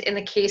 And in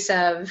the case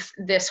of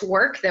this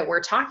work that we're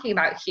talking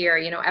about here,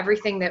 you know,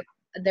 everything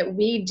that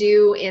we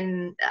do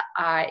in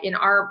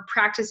our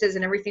practices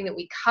and everything that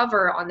we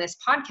cover on this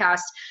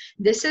podcast,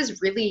 this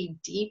is really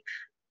deep,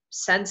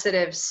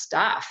 sensitive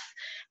stuff.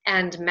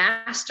 And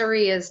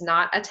mastery is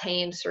not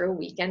attained through a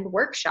weekend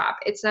workshop.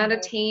 It's not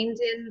attained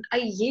in a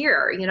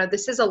year. You know,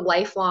 this is a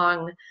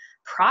lifelong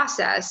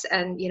process.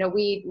 And, you know,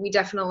 we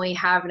definitely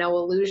have no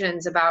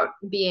illusions about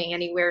being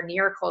anywhere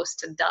near close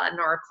to done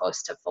or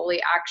close to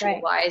fully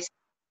actualized.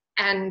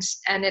 Right.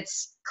 And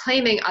it's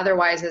claiming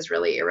otherwise is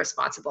really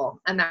irresponsible.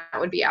 And that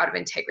would be out of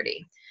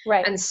integrity.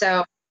 Right. And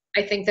so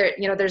I think that,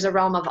 you know, there's a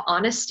realm of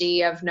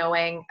honesty of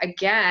knowing,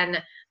 again,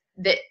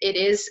 that it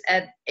is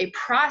a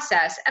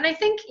process. And I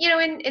think, you know,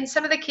 in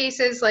some of the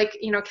cases, like,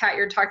 you know, Kat,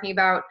 you're talking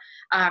about,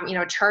 you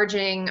know,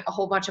 charging a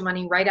whole bunch of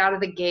money right out of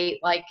the gate,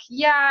 like,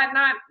 yeah,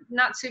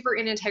 not super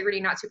in integrity,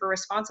 not super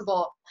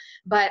responsible,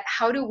 but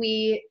how do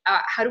we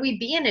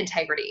be in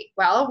integrity?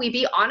 Well, we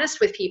be honest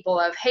with people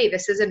of, hey,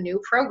 this is a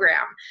new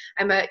program.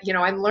 I'm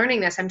learning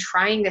this, I'm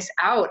trying this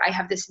out. I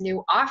have this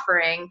new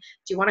offering.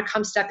 Do you want to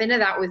come step into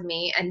that with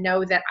me and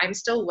know that I'm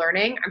still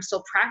learning, I'm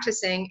still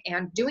practicing,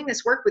 and doing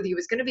this work with you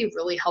is going to be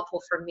really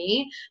helpful for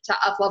me to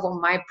up-level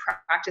my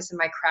practice and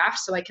my craft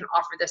so I can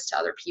offer this to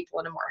other people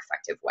in a more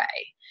effective way.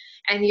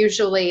 And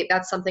usually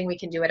that's something we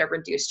can do at a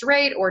reduced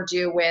rate or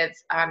do with,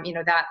 you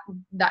know,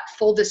 that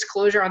full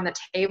disclosure on the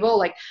table.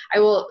 Like I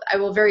will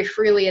very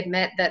freely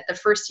admit that the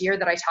first year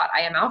that I taught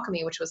I Am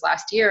Alchemy, which was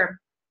last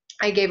year,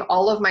 I gave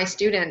all of my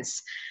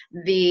students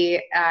and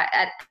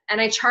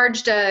I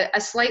charged a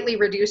slightly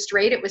reduced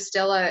rate. It was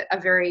still a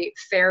very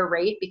fair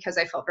rate because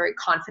I felt very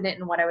confident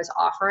in what I was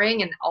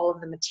offering, and all of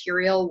the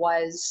material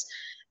was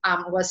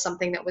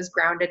something that was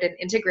grounded and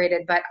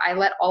integrated. But I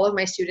let all of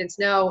my students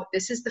know,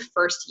 this is the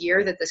first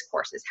year that this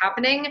course is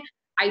happening.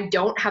 I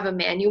don't have a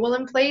manual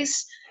in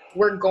place.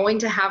 We're going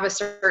to have a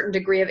certain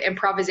degree of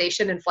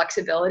improvisation and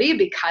flexibility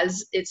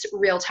because it's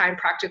real-time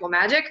practical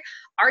magic.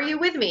 Are you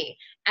with me?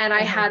 And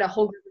I had a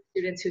whole group of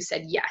students who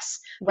said yes,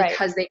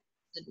 because they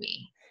trusted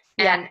me.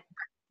 Yeah. And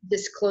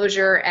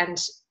disclosure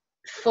and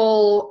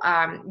full,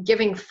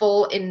 giving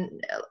full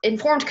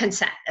informed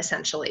consent,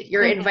 essentially.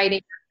 You're inviting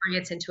your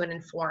clients into an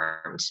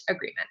informed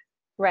agreement.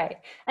 Right.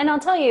 And I'll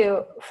tell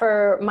you,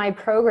 for my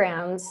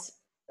programs,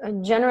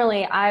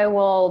 generally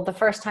the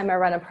first time I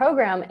run a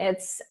program,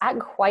 it's at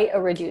quite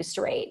a reduced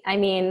rate. I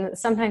mean,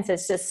 sometimes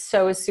it's just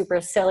so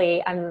super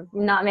silly. I'm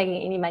not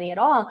making any money at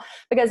all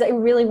because I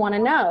really want to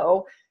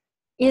know,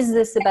 is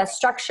this the best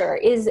structure?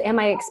 Am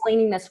I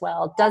explaining this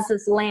well? Does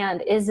this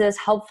land? Is this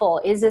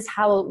helpful? Is this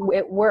how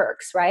it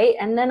works? Right.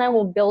 And then I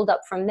will build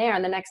up from there.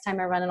 And the next time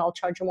I run it, I'll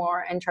charge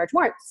more and charge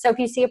more. So if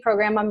you see a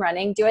program I'm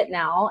running, do it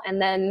now.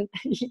 And then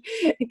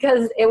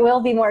because it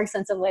will be more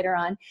expensive later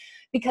on,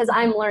 because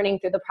I'm learning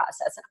through the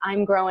process and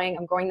I'm growing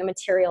the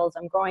materials,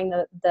 I'm growing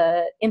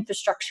the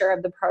infrastructure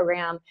of the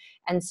program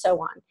and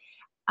so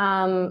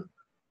on.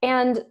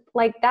 And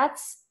like,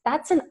 that's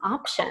an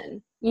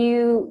option.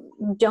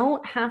 You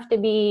don't have to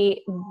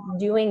be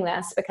doing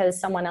this because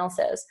someone else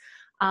is.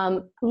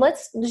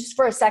 Let's just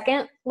for a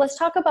second, let's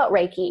talk about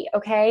Reiki,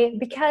 okay?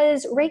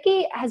 Because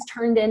Reiki has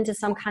turned into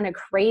some kind of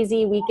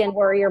crazy weekend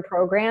warrior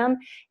program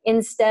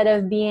instead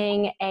of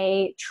being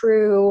a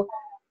true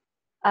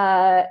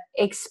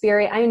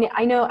experience.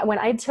 I know when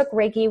I took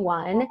Reiki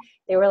 1,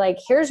 they were like,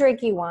 here's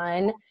Reiki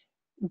 1,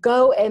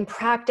 go and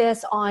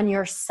practice on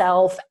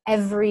yourself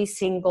every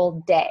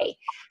single day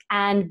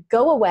and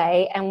go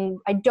away. And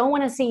I don't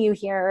want to see you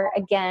here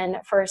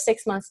again for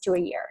 6 months to a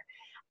year.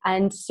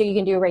 And so you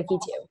can do Reiki 2.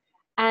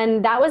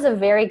 And that was a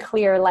very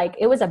clear, like,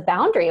 it was a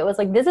boundary. It was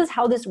like, this is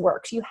how this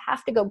works. You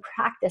have to go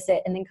practice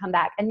it and then come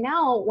back. And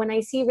now when I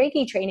see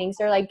Reiki trainings,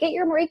 they're like, get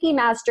your Reiki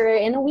master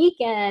in a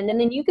weekend, and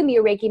then you can be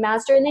a Reiki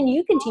master, and then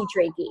you can teach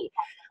Reiki.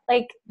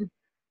 Like,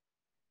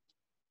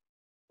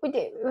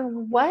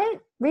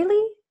 what?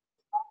 Really?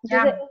 Does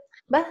Yeah.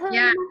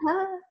 Yeah,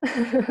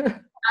 it?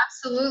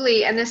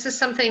 absolutely. And this is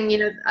something,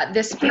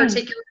 this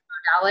particular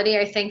modality,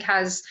 I think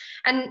has,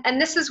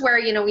 and this is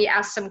where, we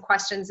ask some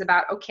questions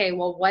about, okay,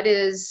 well,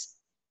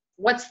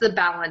 what's the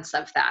balance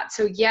of that?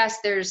 So yes,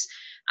 there's,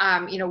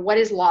 what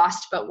is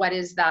lost, but what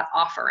is that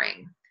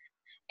offering?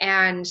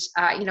 And,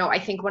 I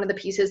think one of the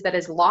pieces that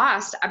is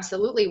lost,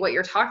 absolutely what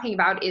you're talking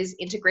about, is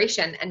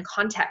integration and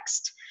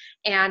context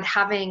and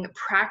having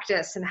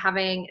practice and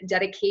having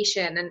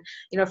dedication.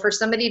 And, for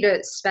somebody to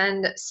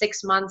spend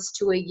 6 months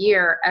to a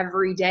year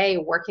every day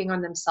working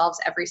on themselves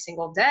every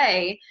single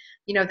day,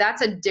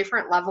 that's a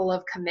different level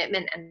of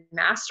commitment and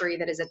mastery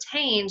that is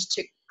attained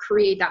to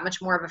create that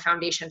much more of a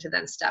foundation to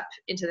then step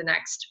into the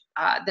next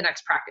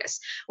practice,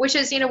 which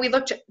is, we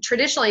looked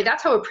traditionally,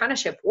 that's how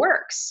apprenticeship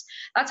works.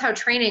 That's how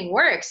training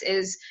works,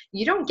 is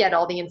you don't get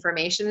all the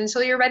information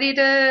until you're ready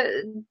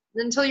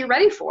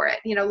for it.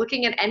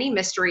 Looking at any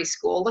mystery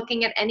school,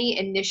 looking at any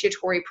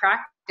initiatory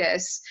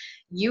practice,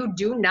 you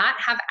do not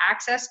have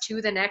access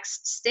to the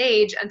next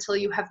stage until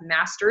you have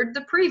mastered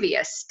the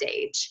previous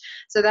stage.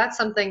 So that's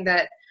something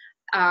that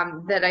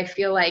I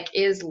feel like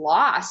is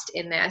lost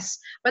in this.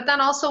 But then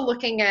also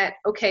looking at,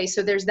 okay,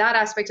 so there's that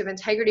aspect of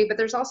integrity, but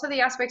there's also the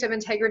aspect of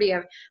integrity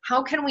of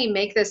how can we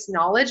make this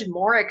knowledge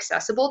more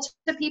accessible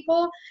to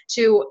people,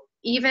 to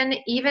even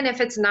if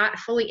it's not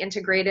fully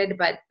integrated,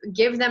 but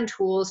give them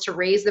tools to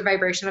raise the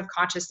vibration of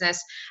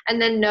consciousness,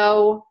 and then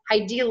know,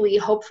 ideally,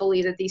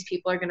 hopefully, that these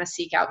people are going to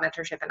seek out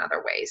mentorship in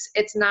other ways.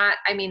 It's not,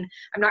 I'm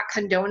not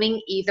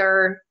condoning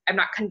either. I'm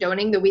not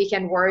condoning the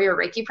weekend warrior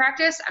Reiki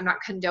practice. I'm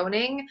not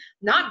condoning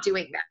not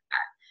doing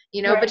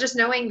that, Right. but just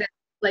knowing that,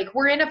 like,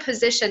 we're in a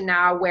position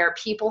now where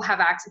people have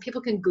access, people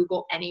can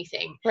Google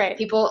anything. Right.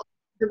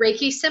 The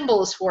Reiki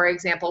symbols, for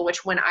example,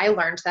 which when I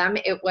learned them,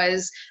 it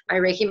was my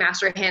Reiki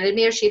master handed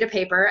me a sheet of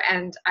paper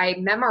and I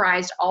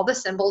memorized all the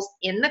symbols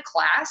in the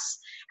class.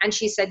 And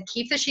she said,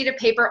 keep the sheet of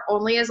paper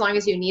only as long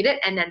as you need it,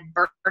 and then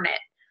burn it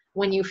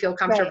when you feel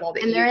comfortable.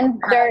 Right.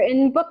 And they're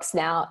in books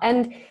now.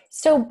 And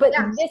so, but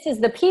Yes. this is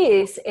the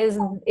piece, is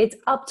it's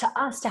up to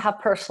us to have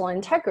personal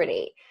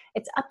integrity.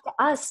 It's up to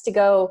us to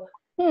go,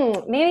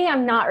 maybe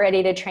I'm not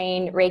ready to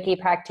train Reiki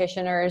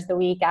practitioners the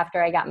week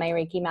after I got my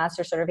Reiki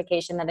master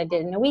certification that I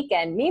did in a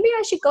weekend. Maybe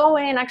I should go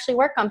in and actually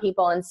work on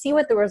people and see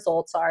what the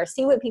results are,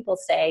 see what people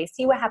say,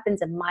 see what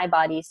happens in my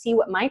body, see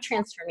what my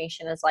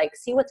transformation is like,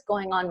 see what's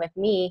going on with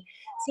me,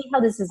 see how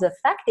this is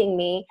affecting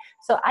me,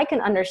 so I can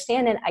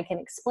understand it, I can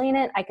explain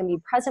it, I can be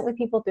present with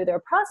people through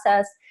their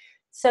process,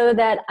 so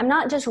that I'm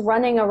not just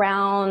running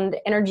around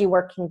energy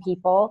working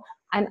people,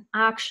 I'm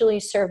actually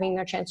serving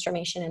their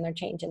transformation and their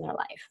change in their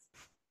life.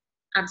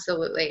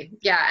 Absolutely.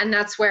 Yeah. And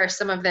that's where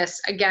some of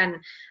this, again,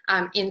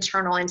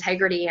 internal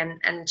integrity and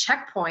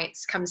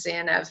checkpoints comes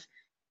in, of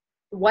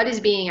what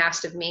is being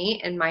asked of me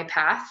in my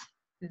path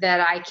that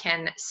I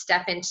can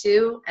step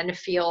into and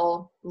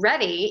feel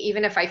ready,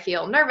 even if I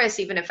feel nervous,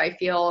 even if I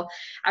feel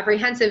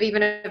apprehensive,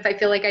 even if I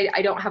feel like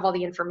I don't have all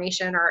the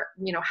information, or,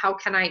 how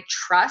can I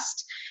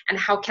trust and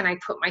how can I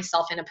put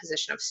myself in a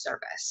position of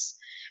service?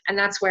 And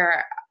that's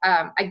where,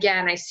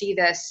 again, I see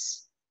this,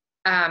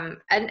 an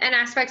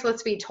aspect,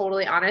 let's be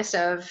totally honest,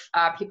 of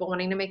people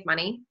wanting to make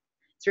money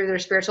through their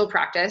spiritual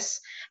practice.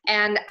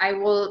 And I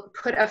will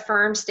put a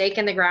firm stake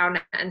in the ground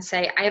and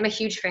say, I am a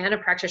huge fan of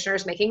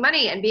practitioners making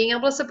money and being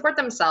able to support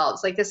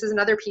themselves. Like, this is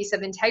another piece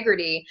of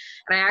integrity.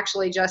 And I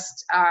actually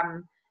just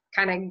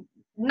kind of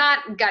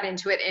not got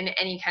into it in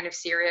any kind of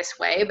serious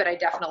way, but I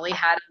definitely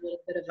had a little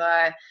bit of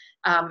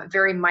a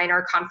very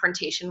minor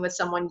confrontation with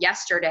someone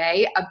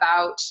yesterday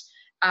about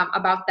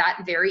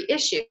that very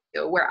issue,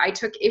 where I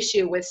took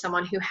issue with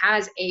someone who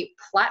has a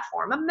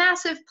platform, a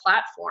massive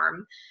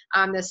platform,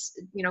 this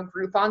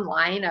group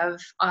online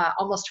of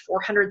almost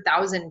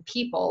 400,000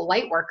 people,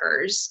 light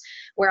workers,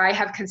 where I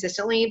have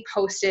consistently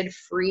posted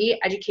free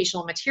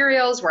educational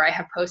materials, where I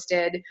have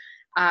posted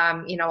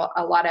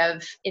a lot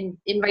of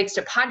invites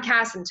to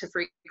podcasts and to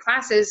free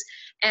classes.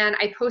 And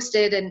I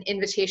posted an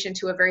invitation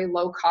to a very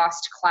low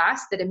cost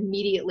class that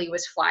immediately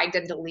was flagged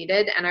and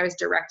deleted. And I was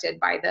directed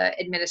by the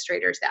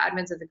administrators, the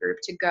admins of the group,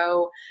 to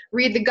go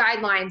read the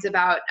guidelines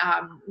about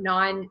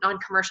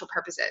non-commercial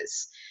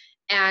purposes.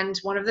 And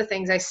one of the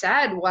things I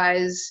said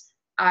was,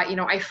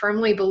 I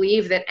firmly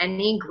believe that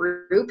any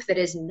group that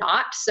is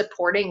not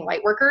supporting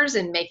lightworkers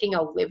and making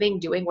a living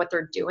doing what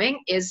they're doing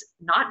is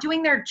not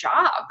doing their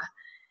job.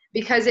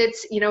 Because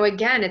it's,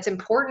 again, it's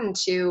important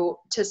to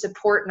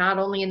support not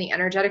only in the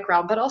energetic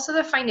realm, but also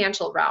the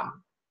financial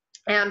realm.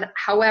 And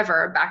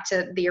however, back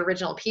to the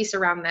original piece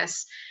around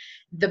this,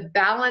 the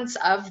balance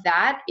of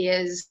that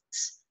is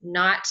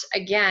not,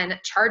 again,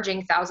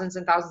 charging thousands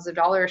and thousands of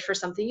dollars for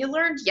something you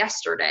learned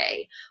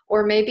yesterday,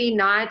 or maybe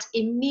not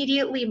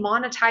immediately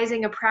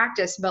monetizing a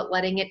practice, but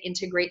letting it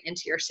integrate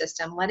into your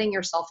system, letting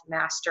yourself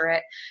master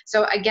it.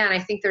 So again, I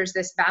think there's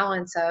this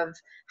balance of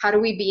how do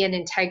we be in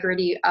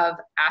integrity of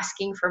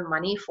asking for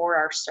money for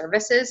our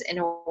services in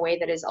a way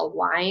that is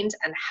aligned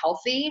and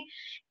healthy,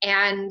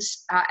 and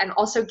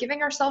also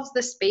giving ourselves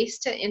the space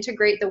to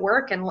integrate the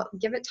work and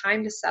give it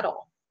time to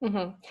settle.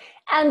 Mm-hmm.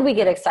 And we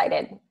get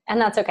excited, and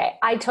that's okay.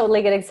 I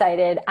totally get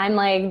excited. I'm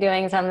like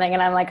doing something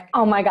and I'm like,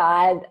 oh my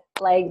God,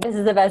 like this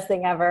is the best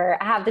thing ever.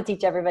 I have to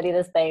teach everybody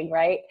this thing.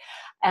 Right.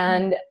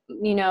 And,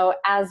 you know,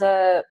 as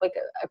a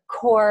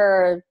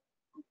core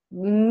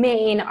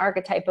main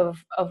archetype of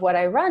what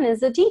I run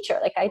is a teacher.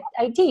 Like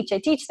I teach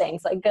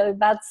things like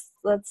that's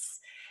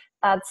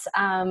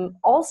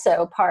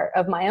also part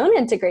of my own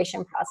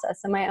integration process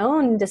and my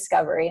own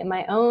discovery and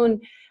my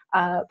own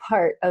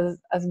part of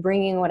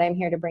bringing what I'm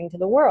here to bring to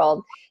the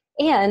world.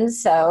 And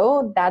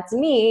so that's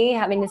me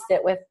having to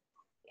sit with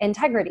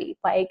integrity.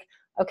 Like,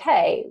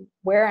 okay,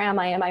 where am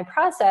I in my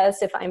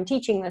process? If I'm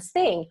teaching this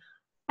thing,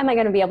 am I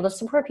going to be able to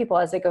support people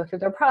as they go through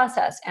their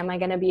process? Am I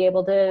going to be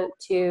able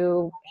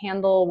to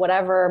handle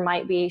whatever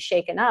might be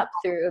shaken up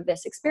through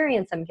this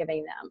experience I'm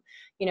giving them?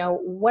 You know,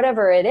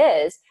 whatever it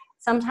is,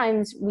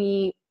 sometimes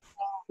we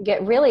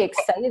get really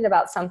excited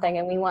about something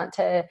and we want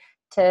to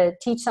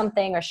teach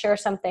something or share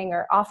something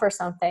or offer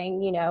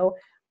something, you know,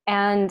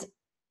 and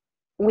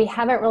we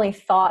haven't really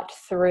thought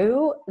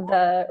through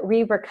the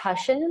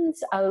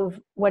repercussions of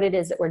what it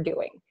is that we're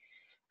doing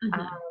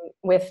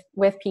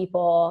with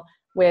people,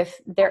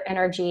 with their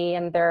energy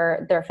and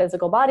their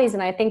physical bodies.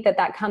 And I think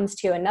that comes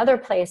to another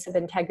place of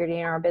integrity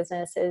in our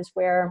business, is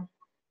where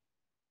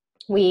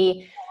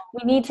we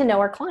need to know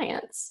our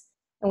clients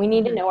and we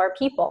need to know our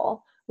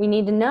people. We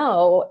need to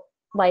know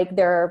like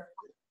their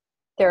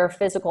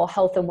physical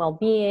health and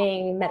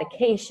well-being,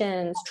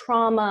 medications,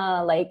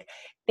 trauma, like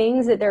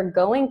things that they're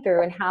going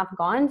through and have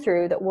gone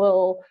through that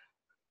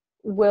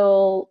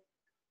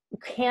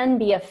can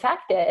be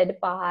affected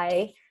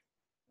by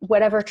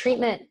whatever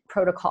treatment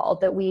protocol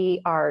that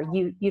we are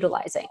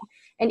utilizing.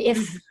 And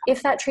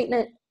if that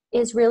treatment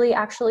is really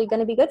actually going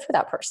to be good for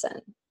that person.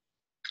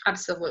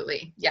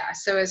 Absolutely. Yeah.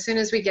 So as soon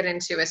as we get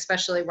into,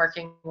 especially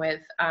working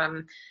with,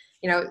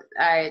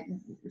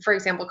 for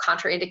example,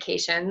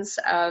 contraindications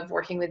of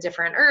working with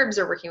different herbs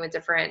or working with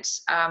different,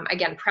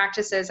 again,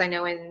 practices. I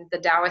know in the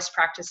Taoist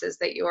practices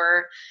that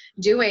you're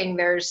doing,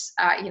 there's,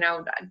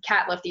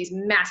 Kat left these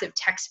massive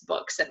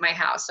textbooks at my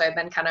house. So I've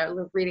been kind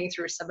of reading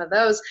through some of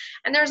those.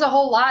 And there's a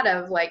whole lot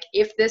of like,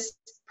 if this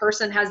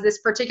person has this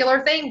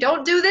particular thing,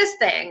 don't do this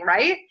thing,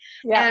 right?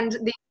 Yeah. And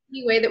the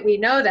only way that we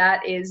know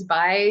that is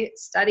by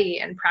study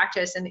and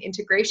practice and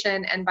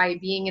integration, and by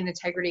being in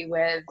integrity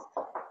with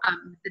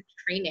the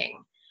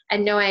training,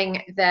 and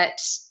knowing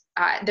that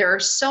there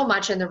is so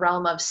much in the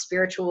realm of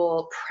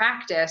spiritual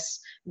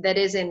practice that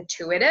is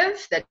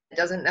intuitive, that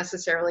doesn't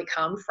necessarily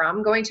come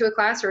from going to a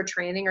class or a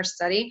training or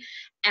study.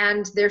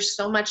 And there's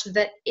so much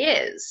that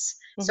is.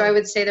 So I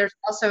would say there's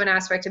also an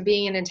aspect of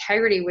being in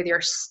integrity with your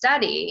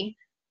study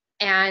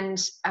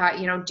and,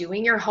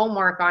 doing your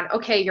homework on,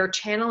 okay, you're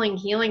channeling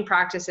healing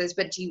practices,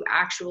 but do you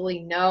actually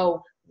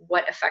know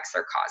what effects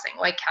they're causing,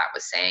 like Kat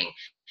was saying?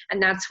 And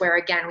that's where,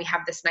 again, we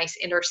have this nice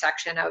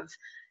intersection of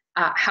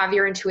have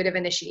your intuitive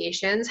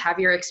initiations, have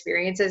your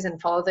experiences, and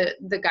follow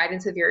the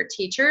guidance of your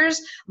teachers,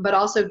 but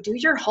also do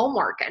your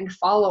homework and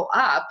follow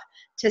up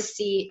to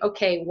see,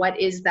 okay, what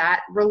is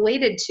that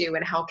related to,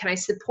 and how can I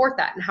support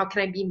that, and how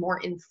can I be more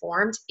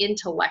informed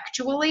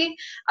intellectually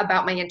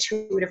about my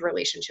intuitive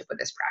relationship with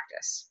this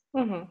practice.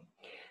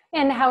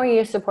 And how are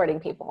you supporting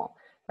people?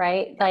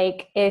 Right?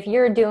 Like if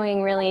you're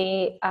doing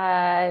really,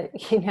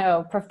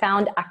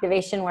 profound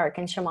activation work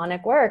and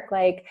shamanic work,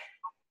 like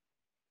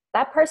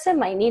that person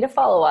might need a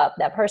follow-up.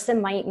 That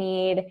person might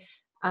need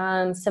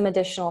some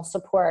additional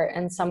support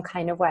in some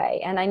kind of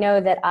way. And I know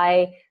that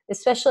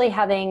especially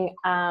having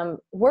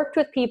worked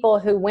with people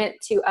who went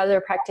to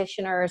other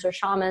practitioners or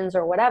shamans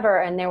or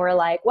whatever, and they were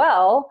like,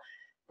 well,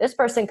 this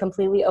person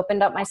completely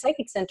opened up my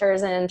psychic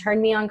centers and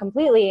turned me on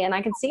completely, and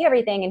I could see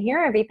everything and hear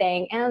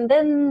everything. And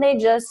then they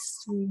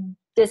just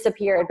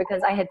disappeared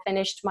because I had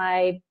finished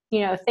my,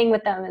 thing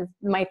with them, and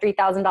my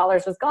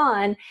 $3,000 was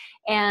gone.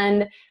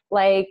 And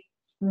like,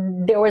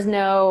 there were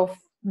no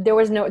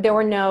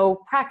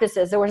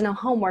practices, there was no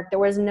homework, there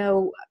was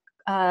no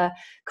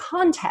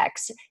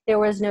context, there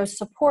was no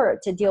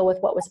support to deal with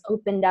what was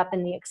opened up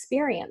in the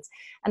experience.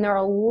 And there are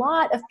a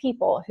lot of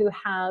people who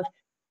have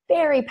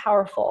very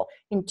powerful,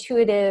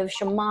 intuitive,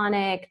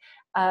 shamanic,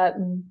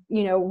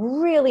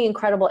 really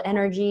incredible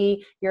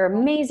energy. You're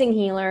amazing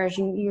healers.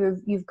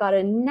 You've got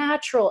a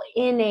natural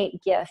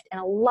innate gift and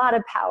a lot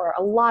of power,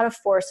 a lot of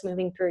force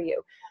moving through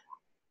you.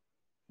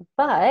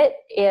 But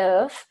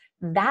if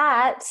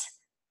that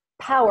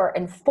power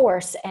and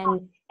force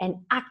and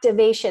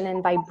activation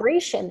and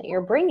vibration that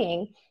you're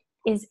bringing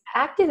is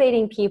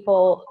activating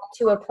people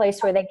to a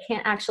place where they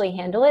can't actually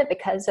handle it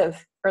because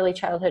of early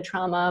childhood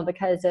trauma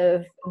because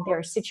of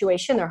their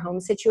situation, their home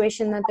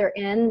situation that they're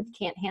in,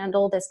 can't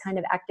handle this kind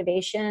of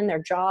activation,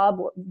 their job,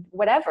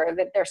 whatever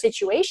that their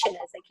situation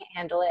is, they can't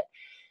handle it.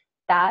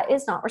 That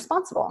is not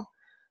responsible.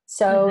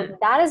 So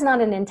that is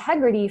not an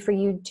integrity for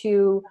you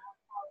to,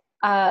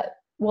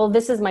 well,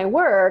 this is my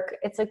work.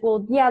 It's like,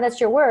 well, yeah, that's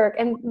your work.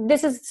 And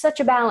this is such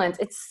a balance.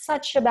 It's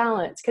such a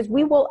balance because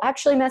we will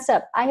actually mess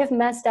up. I have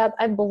messed up.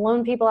 I've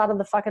blown people out of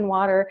the fucking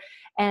water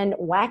and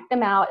whacked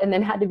them out and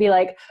then had to be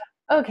like,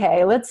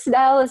 okay, let's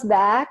dial this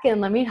back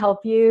and let me help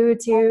you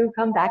to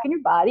come back in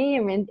your body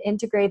and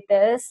integrate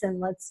this.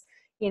 And let's,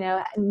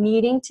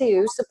 needing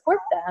to support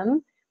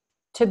them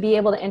to be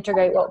able to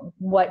integrate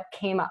what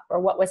came up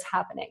or what was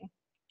happening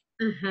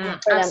for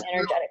them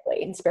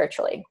energetically and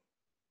spiritually.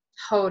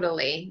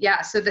 Totally.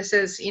 Yeah. So this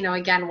is,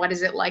 again, what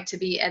is it like to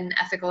be an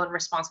ethical and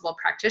responsible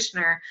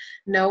practitioner,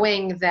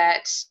 knowing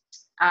that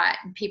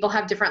people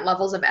have different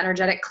levels of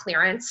energetic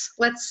clearance,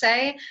 let's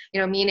say,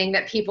 meaning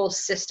that people's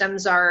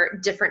systems are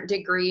different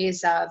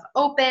degrees of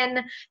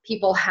open,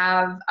 people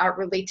have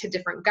relate to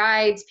different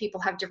guides, people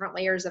have different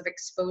layers of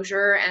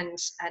exposure and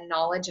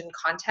knowledge and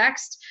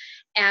context.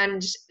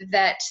 And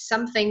that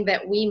something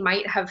that we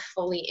might have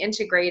fully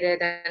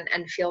integrated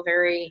and feel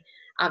very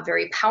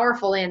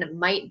powerful in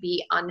might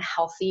be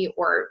unhealthy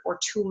or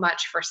too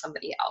much for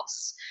somebody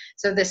else.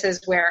 So this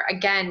is where,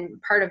 again,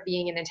 part of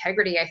being in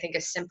integrity, I think,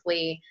 is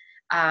simply,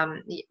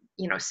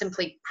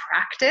 simply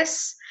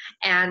practice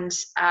and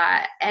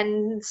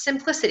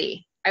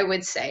simplicity, I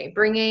would say.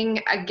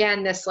 Bringing,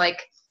 again, this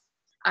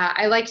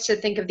I like to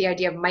think of the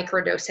idea of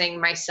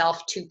microdosing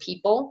myself to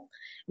people,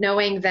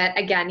 knowing that,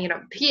 again,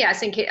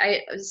 P.S. in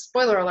case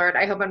spoiler alert,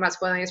 I hope I'm not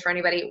spoiling this for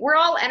anybody. We're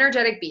all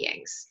energetic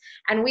beings,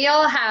 and we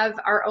all have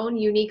our own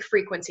unique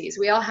frequencies.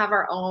 We all have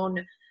our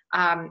own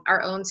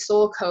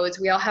soul codes.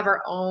 We all have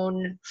our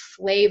own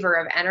flavor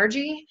of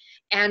energy.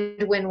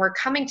 And when we're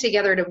coming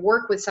together to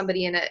work with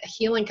somebody in a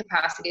healing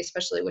capacity,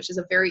 especially, which is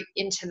a very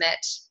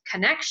intimate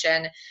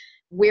connection,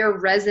 we're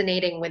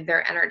resonating with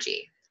their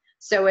energy.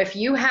 So if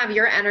you have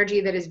your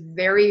energy that is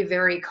very,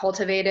 very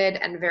cultivated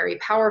and very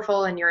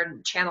powerful, and you're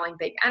channeling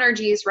big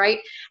energies, right?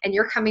 And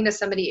you're coming to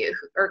somebody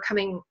or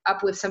coming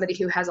up with somebody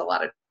who has a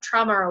lot of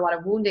trauma or a lot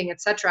of wounding,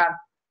 etc.,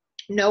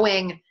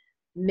 knowing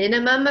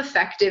minimum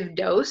effective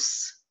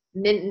dose,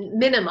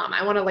 minimum,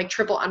 I want to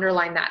triple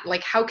underline that.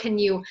 How can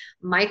you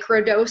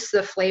microdose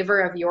the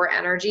flavor of your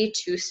energy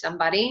to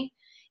somebody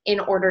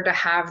in order to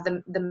have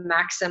the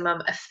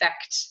maximum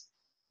effect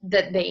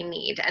that they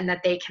need and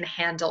that they can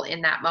handle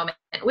in that moment,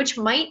 which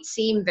might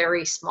seem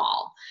very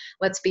small.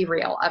 Let's be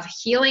real, of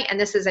healing. And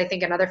this is, I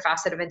think, another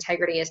facet of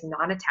integrity is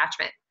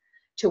non-attachment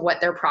to what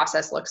their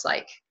process looks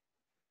like.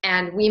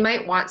 And we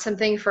might want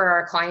something for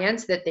our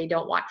clients that they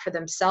don't want for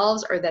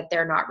themselves or that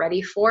they're not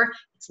ready for.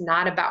 It's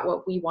not about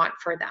what we want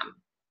for them.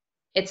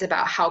 It's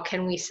about how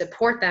can we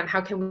support them? How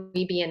can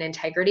we be in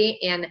integrity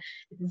in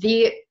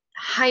the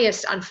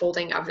highest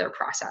unfolding of their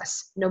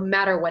process, no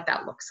matter what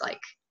that looks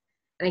like.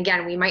 And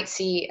again, we might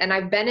see, and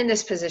I've been in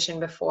this position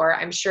before,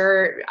 I'm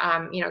sure,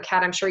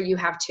 Kat, I'm sure you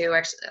have too.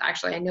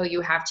 Actually, I know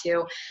you have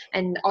too.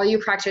 And all you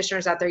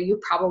practitioners out there,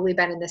 you've probably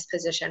been in this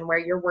position where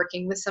you're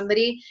working with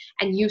somebody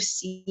and you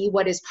see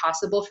what is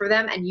possible for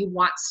them and you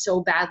want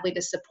so badly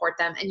to support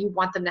them and you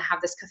want them to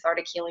have this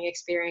cathartic healing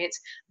experience,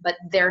 but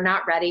they're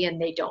not ready and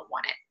they don't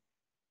want it.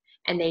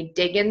 And they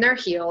dig in their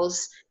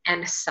heels,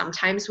 and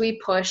sometimes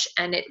we push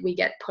and we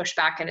get pushed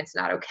back and it's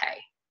not okay.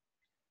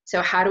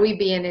 So how do we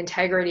be in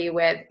integrity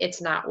with,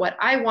 it's not what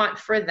I want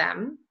for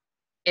them,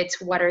 it's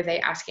what are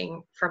they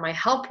asking for my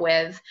help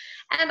with?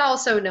 And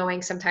also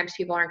knowing sometimes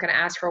people aren't going to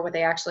ask for what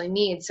they actually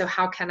need. So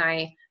how can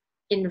I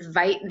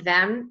invite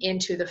them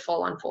into the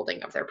full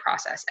unfolding of their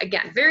process?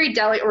 Again, very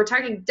delicate, we're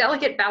talking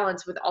delicate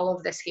balance with all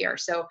of this here.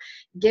 So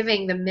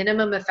giving the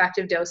minimum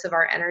effective dose of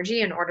our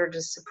energy in order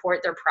to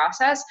support their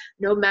process,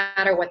 no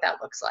matter what that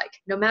looks like,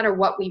 no matter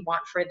what we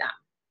want for them.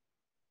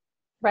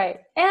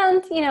 Right.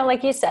 And,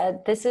 like you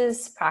said, this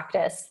is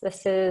practice.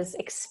 This is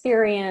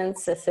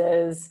experience. This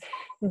is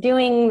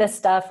doing this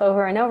stuff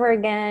over and over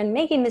again,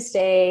 making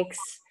mistakes,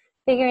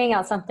 figuring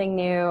out something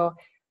new,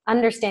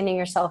 understanding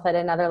yourself at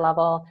another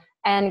level,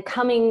 and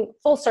coming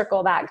full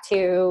circle back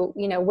to,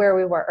 where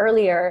we were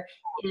earlier,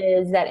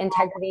 is that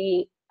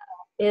integrity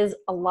is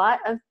a lot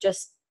of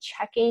just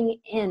checking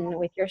in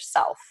with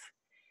yourself,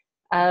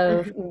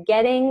 of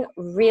getting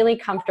really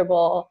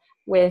comfortable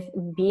with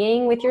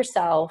being with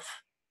yourself,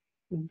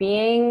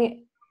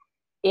 being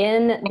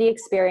in the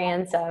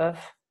experience of,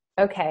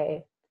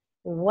 okay,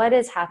 what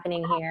is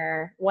happening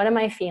here? What am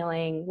I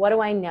feeling? What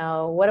do I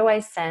know? What do I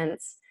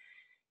sense?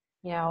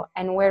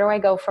 And where do I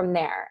go from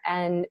there?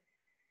 And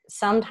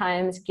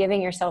sometimes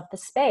giving yourself the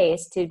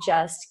space to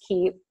just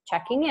keep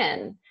checking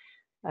in.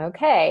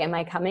 Okay, am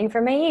I coming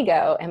from my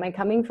ego? Am I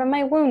coming from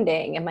my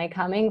wounding? Am I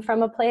coming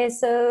from a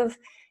place of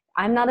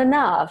I'm not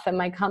enough?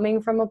 Am I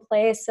coming from a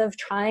place of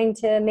trying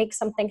to make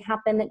something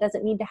happen that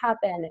doesn't need to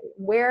happen?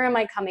 Where am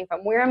I coming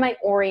from? Where am I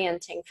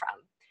orienting from?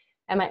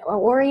 Am I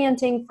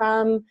orienting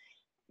from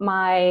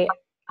my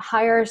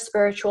higher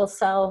spiritual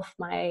self,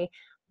 my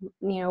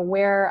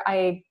where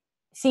I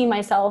see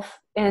myself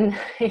in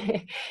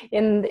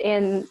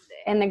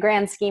in the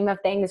grand scheme of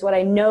things, what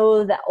I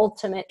know the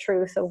ultimate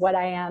truth of what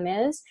I am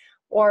is,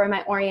 or am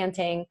I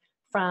orienting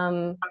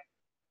from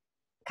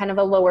kind of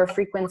a lower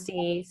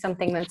frequency,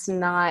 something that's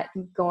not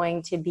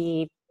going to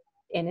be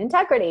in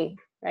integrity,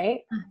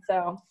 right?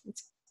 So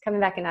it's coming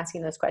back and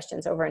asking those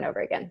questions over and over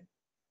again.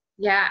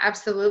 Yeah,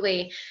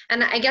 absolutely.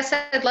 And I guess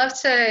I'd love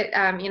to,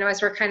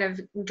 as we're kind of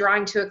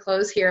drawing to a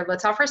close here,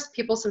 let's offer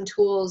people some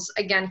tools,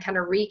 again, kind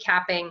of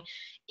recapping.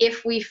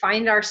 If we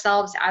find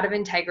ourselves out of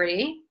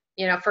integrity,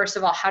 first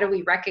of all, how do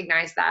we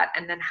recognize that?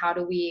 And then how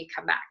do we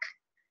come back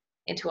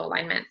into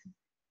alignment?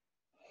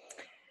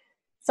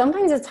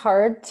 Sometimes it's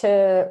hard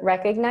to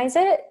recognize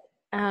it.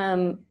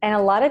 And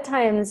a lot of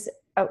times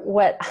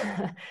what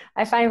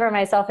I find for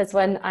myself is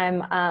when I'm,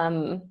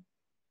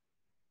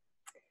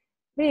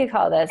 what do you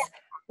call this?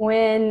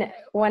 When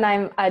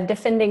I'm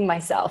defending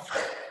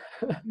myself.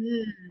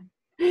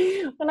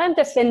 When I'm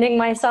defending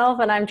myself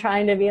and I'm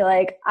trying to be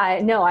like, I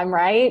know I'm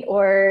right,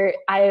 or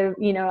I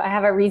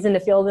have a reason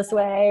to feel this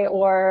way,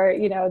 or,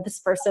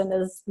 this person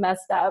is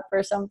messed up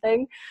or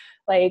something,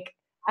 like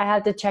I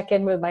have to check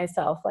in with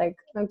myself, like,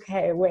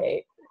 okay,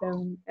 wait,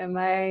 am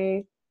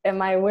I,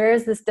 where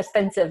is this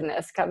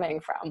defensiveness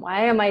coming from?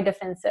 Why am I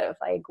defensive?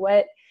 Like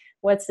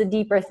what's the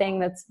deeper thing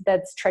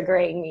that's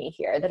triggering me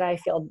here, that I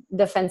feel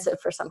defensive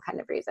for some kind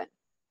of reason?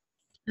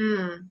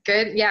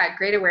 Good. Yeah.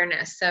 Great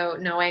awareness. So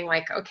knowing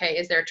like, okay,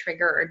 is there a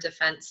trigger or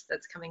defense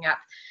that's coming up?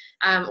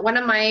 One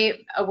of my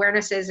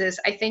awarenesses is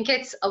I think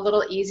it's a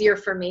little easier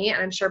for me,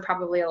 and I'm sure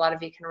probably a lot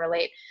of you can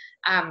relate.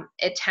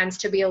 It tends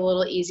to be a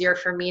little easier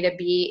for me to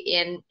be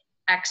in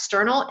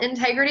external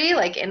integrity,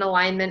 like in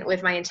alignment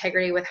with my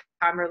integrity, with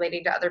how I'm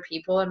relating to other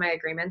people and my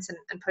agreements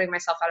and putting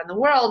myself out in the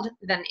world,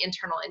 than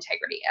internal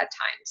integrity at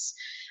times.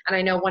 And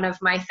I know one of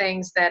my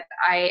things that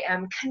I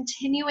am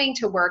continuing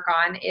to work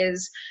on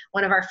is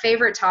one of our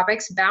favorite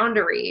topics,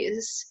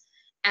 boundaries.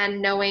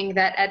 And knowing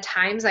that at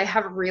times I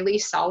have really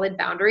solid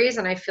boundaries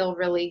and I feel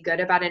really good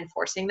about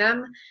enforcing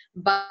them.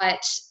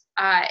 But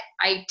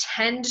I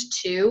tend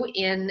to,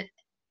 in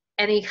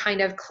any kind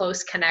of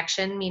close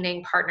connection,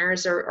 meaning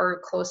partners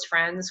or close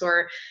friends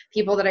or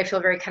people that I feel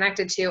very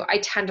connected to, I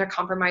tend to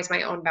compromise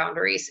my own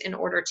boundaries in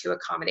order to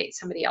accommodate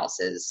somebody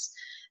else's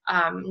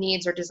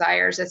needs or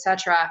desires,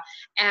 etc.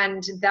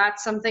 And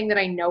that's something that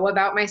I know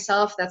about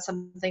myself. That's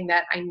something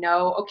that I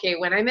know, okay,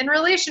 when I'm in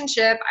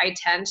relationship, I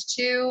tend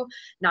to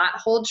not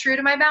hold true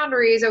to my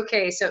boundaries.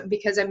 Okay, so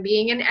because I'm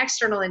being in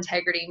external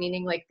integrity,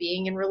 meaning like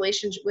being in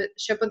relationship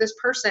with this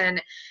person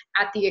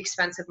at the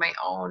expense of my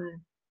own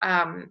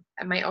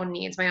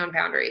needs, my own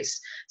boundaries.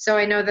 So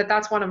I know that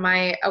that's one of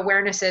my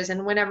awarenesses.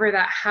 And whenever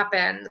that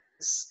happens,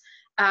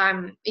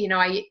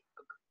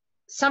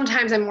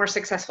 sometimes I'm more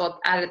successful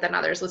at it than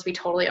others. Let's be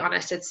totally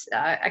honest. It's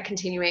a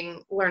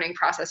continuing learning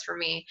process for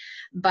me.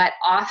 But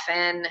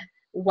often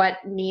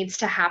what needs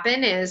to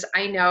happen is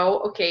I know,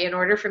 okay, in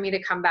order for me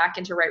to come back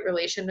into right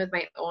relation with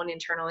my own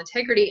internal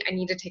integrity, I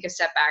need to take a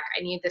step back.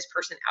 I need this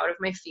person out of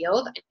my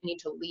field. I need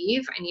to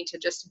leave. I need to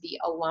just be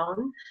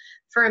alone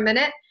for a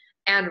minute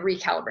and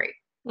recalibrate.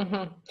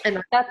 Mm-hmm.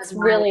 And that's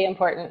really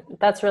important.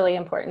 That's really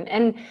important.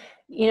 And,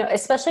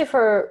 especially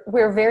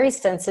we're very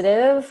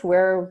sensitive.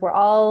 We're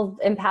all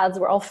empaths.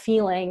 We're all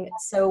feeling.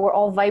 So we're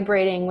all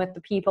vibrating with the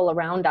people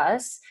around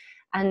us.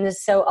 And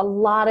so a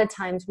lot of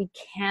times we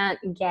can't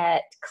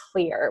get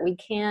clear. We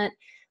can't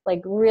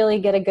like really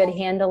get a good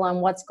handle on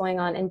what's going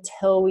on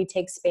until we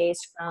take space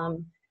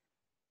from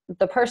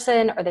the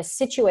person or the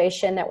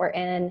situation that we're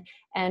in,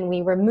 and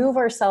we remove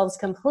ourselves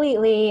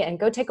completely and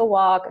go take a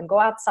walk and go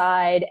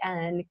outside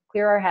and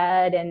clear our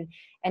head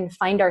and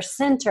find our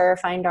center,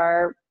 find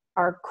our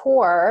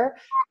core,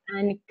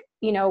 and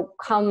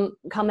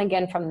come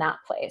again from that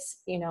place,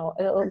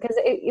 because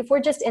if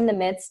we're just in the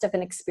midst of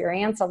an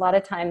experience, a lot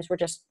of times we're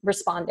just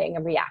responding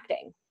and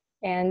reacting,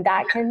 and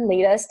that can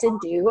lead us to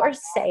do or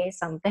say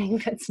something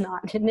that's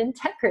not in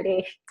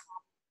integrity.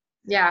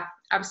 Yeah,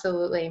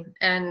 absolutely.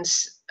 And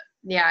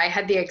yeah, I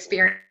had the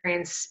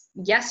experience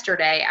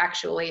yesterday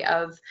actually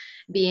of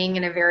being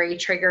in a very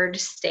triggered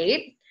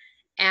state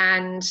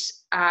and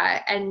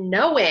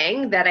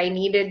knowing that I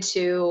needed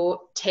to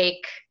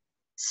take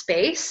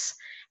space,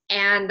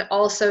 and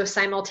also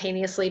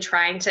simultaneously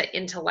trying to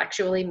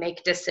intellectually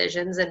make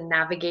decisions and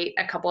navigate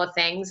a couple of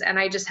things. And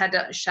I just had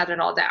to shut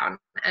it all down.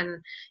 And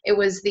it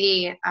was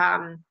the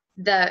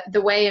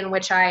way in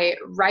which I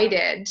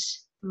righted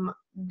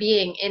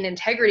being in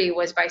integrity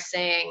was by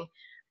saying,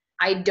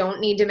 I don't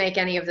need to make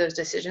any of those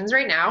decisions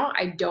right now.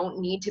 I don't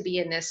need to be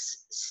in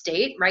this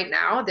state right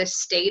now. This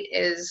state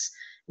is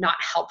not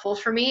helpful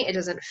for me. It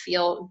doesn't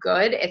feel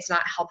good. It's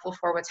not helpful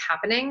for what's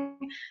happening.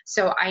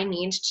 So I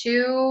need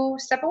to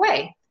step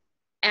away.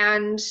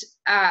 And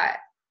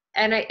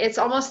it's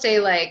almost a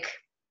like,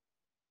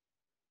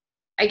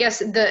 I guess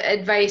the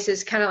advice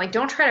is kind of like,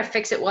 don't try to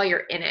fix it while you're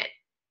in it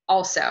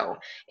also.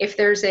 If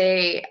there's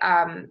a,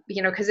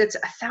 because it's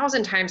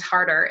 1,000 times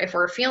harder if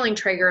we're feeling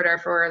triggered, or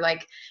if we're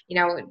like,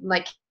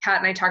 like Kat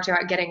and I talked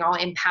about getting all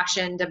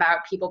impassioned about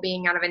people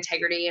being out of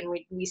integrity. And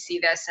we see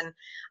this. And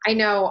I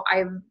know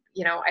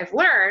I've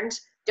learned,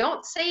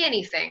 don't say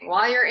anything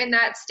while you're in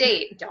that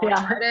state. Don't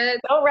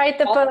don't write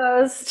the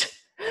post.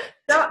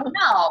 Don't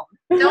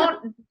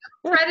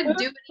try to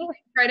do anything,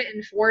 try to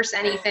enforce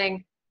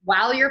anything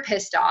while you're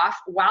pissed off,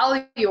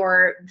 while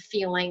you're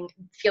feeling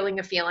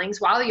the feelings,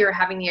 while you're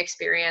having the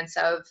experience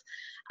of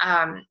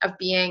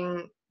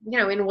being,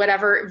 in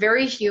whatever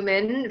very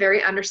human,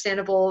 very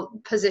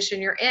understandable position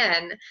you're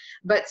in,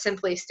 but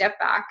simply step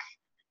back.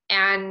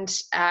 And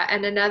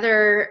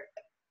another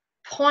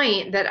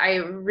point that I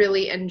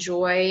really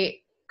enjoy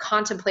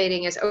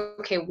contemplating is,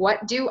 okay,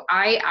 what do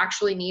I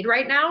actually need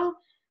right now?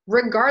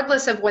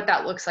 Regardless of what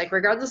that looks like,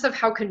 regardless of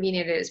how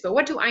convenient it is, but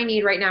what do I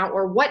need right now,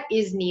 or what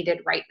is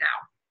needed right now?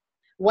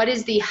 What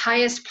is the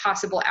highest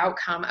possible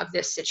outcome of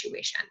this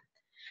situation?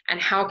 And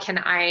how can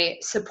I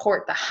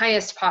support the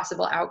highest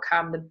possible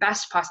outcome, the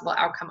best possible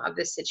outcome of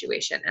this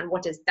situation? And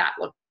what does that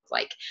look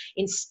like?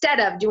 Instead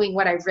of doing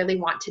what I really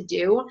want to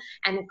do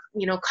and,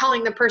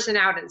 calling the person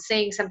out and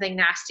saying something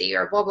nasty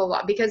or blah, blah,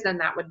 blah, because then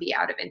that would be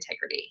out of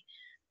integrity.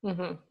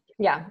 Mm-hmm.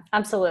 Yeah,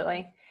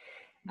 absolutely.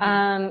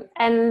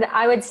 And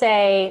I would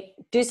say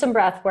do some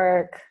breath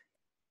work,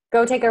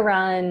 go take a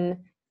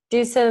run,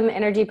 do some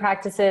energy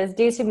practices,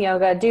 do some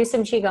yoga, do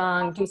some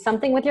qigong, do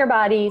something with your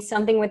body,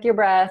 something with your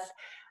breath,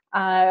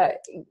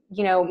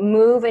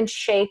 move and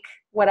shake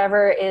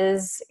whatever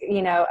is,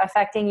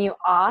 affecting you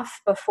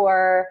off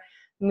before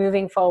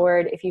moving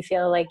forward. If you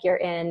feel like you're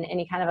in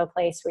any kind of a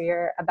place where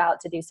you're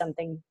about to do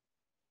something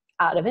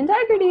out of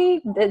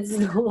integrity, that's a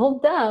little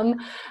dumb,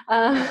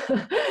 and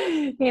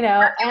you've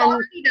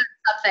already done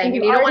something and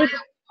you don't want to do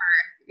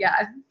more.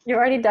 Yeah. You've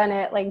already done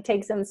it. Like,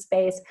 take some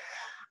space.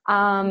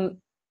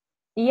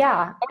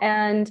 Yeah.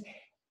 And,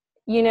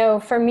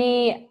 for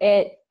me,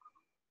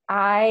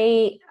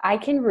 I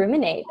can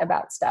ruminate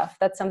about stuff.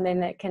 That's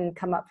something that can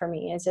come up for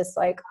me. It's just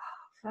like,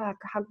 oh, fuck,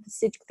 how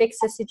to fix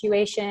the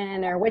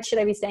situation, or what should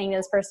I be saying to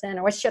this person,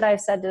 or what should I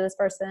have said to this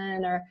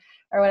person, or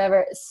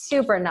whatever.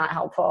 Super not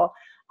helpful,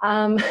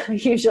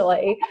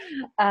 usually.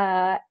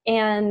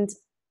 And,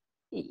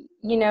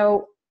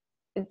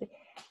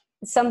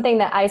 something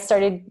that I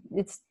started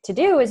to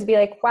do is be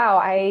like, wow,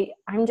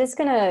 I'm just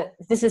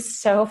this is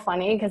so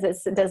funny because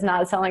it does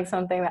not sound like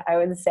something that I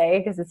would say,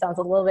 because it sounds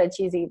a little bit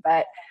cheesy,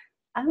 but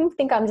I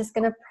think I'm just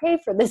going to pray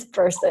for this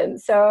person.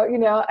 So,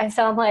 I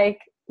sound like,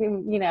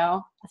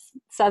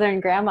 Southern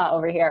grandma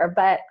over here,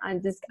 but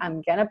I'm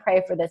going to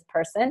pray for this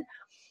person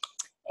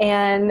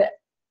and,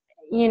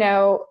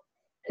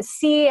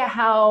 see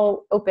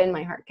how open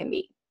my heart can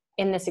be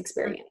in this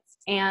experience,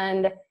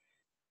 and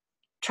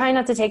try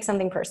not to take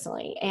something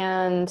personally,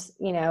 and,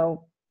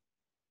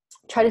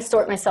 try to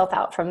sort myself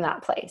out from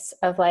that place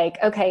of like,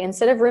 okay,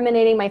 instead of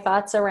ruminating my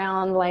thoughts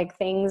around like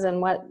things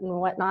and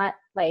whatnot,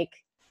 like,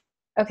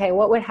 okay,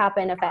 what would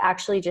happen if I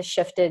actually just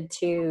shifted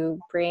to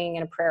being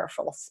in a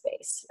prayerful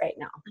space right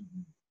now?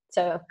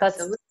 So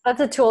that's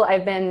a tool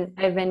I've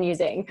been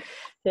using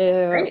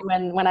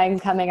when I'm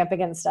coming up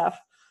against stuff.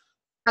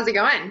 How's it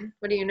going?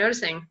 What are you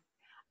noticing?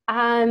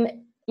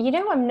 I'm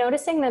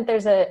noticing that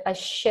there's a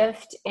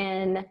shift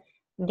in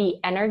the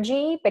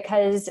energy,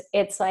 because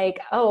it's like,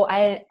 oh,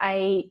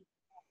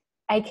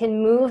 I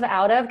can move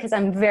out of, because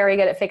I'm very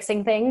good at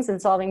fixing things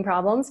and solving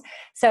problems.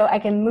 So I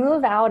can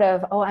move out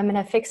of, oh, I'm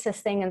going to fix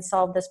this thing and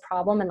solve this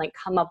problem and like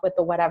come up with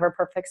the whatever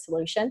perfect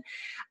solution.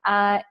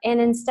 And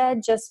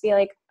instead just be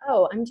like,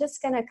 oh, I'm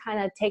just going to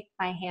kind of take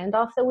my hand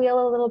off the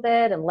wheel a little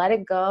bit and let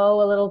it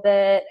go a little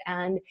bit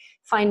and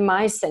find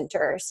my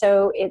center.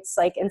 So it's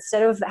like,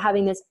 instead of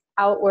having this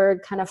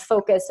outward kind of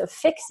focus of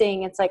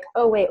fixing, it's like,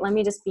 oh, wait, let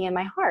me just be in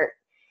my heart.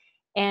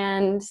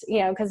 And,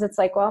 because it's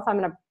like, well, if I'm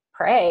going to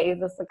pray,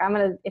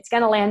 it's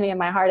going to land me in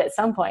my heart at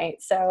some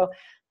point. So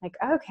like,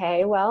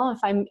 okay, well, if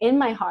I'm in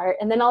my heart,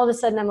 and then all of a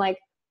sudden I'm like,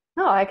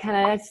 no, I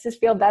kind of just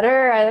feel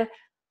better.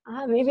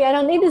 Maybe I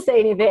don't need to say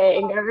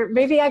anything, or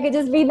maybe I could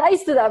just be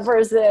nice to that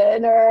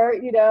person, or,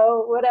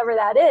 whatever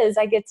that is,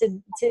 I get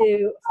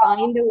to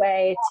find a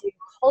way to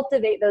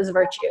cultivate those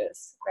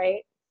virtues.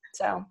 Right.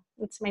 So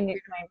it's my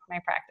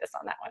practice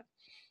on that one.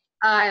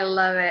 I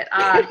love it.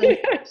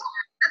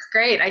 That's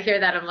great. I hear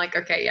that. I'm like,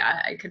 okay,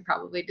 yeah, I could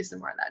probably do some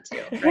more of that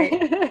too, right?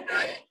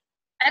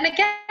 And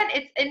again,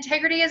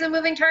 integrity is a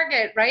moving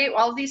target, right?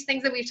 All of these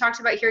things that we've talked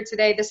about here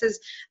today, this is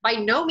by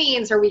no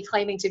means are we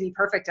claiming to be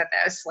perfect at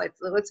this.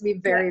 Let's be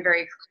very,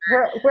 very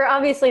clear. We're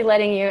obviously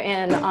letting you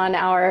in on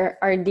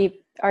our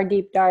deep,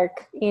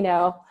 dark,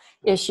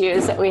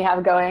 issues that we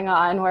have going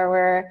on, where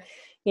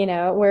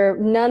we're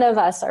none of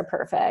us are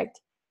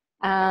perfect.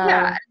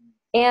 And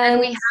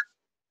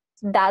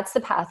that's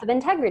the path of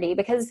integrity,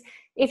 because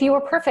if you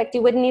were perfect,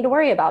 you wouldn't need to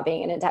worry about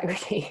being in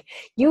integrity.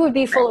 You would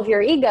be full of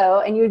your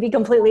ego, and you would be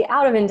completely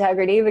out of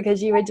integrity,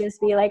 because you would just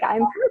be like,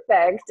 I'm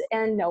perfect,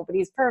 and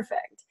nobody's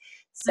perfect.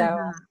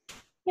 So,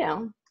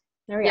 there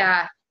we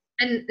go.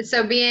 And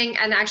so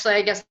and actually,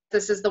 I guess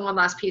this is the one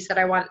last piece that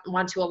I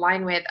want to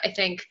align with. I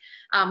think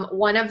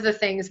one of the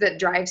things that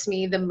drives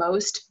me the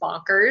most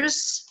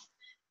bonkers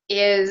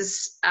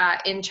is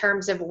in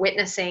terms of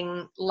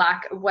witnessing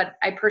what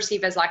I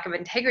perceive as lack of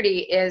integrity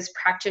is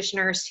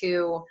practitioners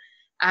who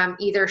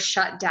either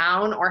shut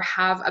down or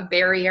have a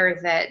barrier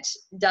that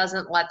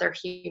doesn't let their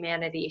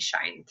humanity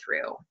shine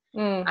through.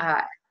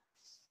 Yeah.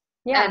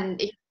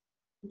 And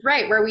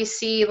right, where we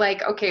see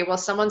like, okay, well,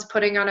 someone's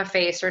putting on a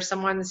face, or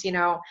someone's,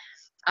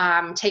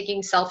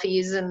 taking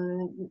selfies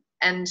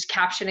and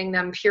captioning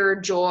them pure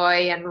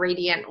joy and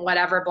radiant,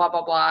 whatever, blah,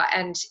 blah, blah.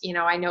 And,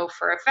 I know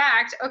for a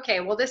fact, okay,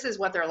 well, this is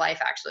what their life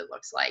actually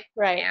looks like.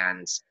 Right.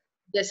 And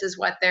this is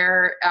what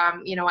they're,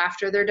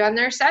 after they're done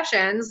their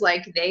sessions,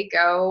 like they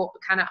go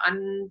kind of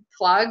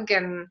unplug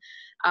and,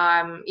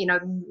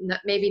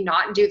 maybe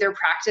not do their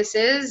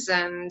practices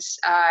and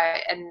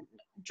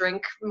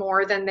drink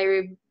more than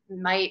they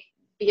might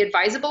be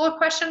advisable, a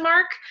question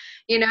mark,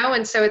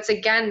 and so it's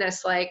again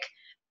this like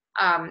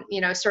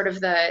sort of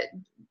the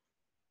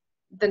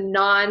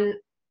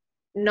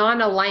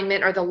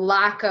non-alignment or the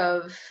lack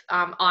of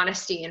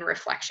honesty and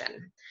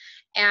reflection.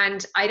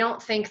 And I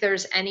don't think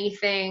there's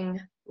anything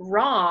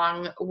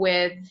wrong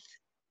with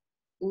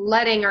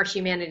letting our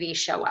humanity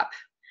show up.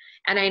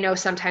 And I know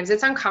sometimes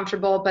it's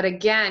uncomfortable, but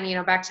again,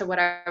 back to what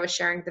I was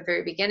sharing at the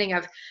very beginning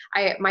of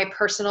my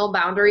personal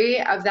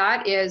boundary of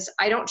that is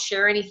I don't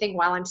share anything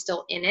while I'm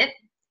still in it,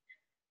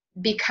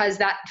 because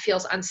that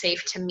feels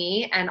unsafe to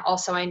me. And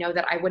also I know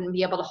that I wouldn't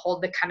be able to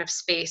hold the kind of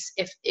space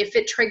if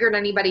it triggered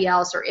anybody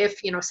else, or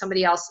if,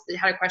 somebody else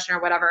had a question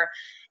or whatever,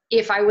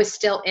 if I was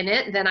still in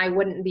it, then I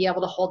wouldn't be able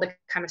to hold the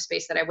kind of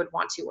space that I would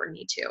want to or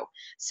need to.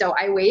 So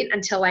I wait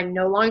until I'm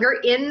no longer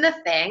in the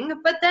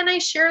thing, but then I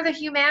share the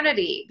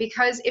humanity,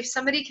 because if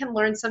somebody can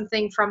learn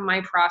something from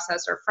my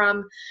process or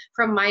from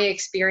my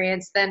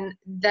experience, then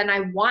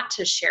I want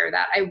to share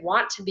that. I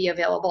want to be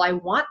available. I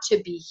want to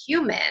be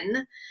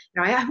human.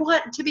 I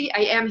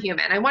am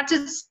human. I want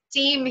to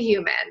seem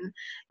human,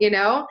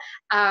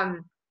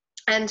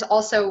 and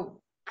also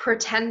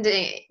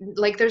pretending,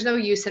 like there's no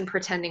use in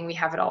pretending we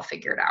have it all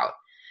figured out.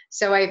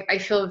 So I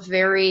feel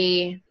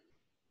very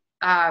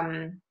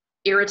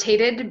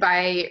irritated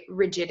by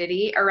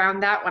rigidity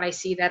around that. When I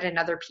see that in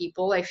other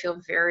people, I feel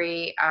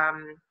very, I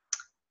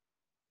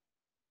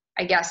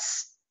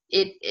guess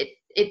it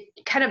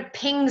kind of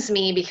pings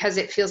me, because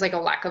it feels like a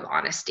lack of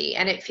honesty,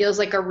 and it feels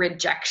like a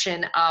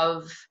rejection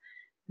of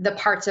the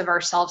parts of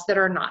ourselves that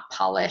are not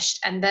polished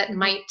and that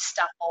might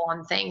stumble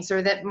on things,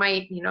 or that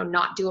might,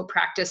 not do a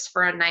practice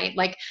for a night.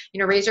 Like,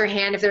 raise your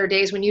hand if there are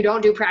days when you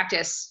don't do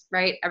practice,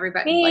 right?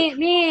 Everybody,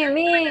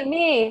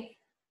 Me.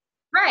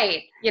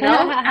 Right.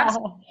 Yeah.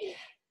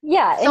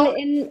 So,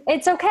 And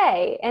it's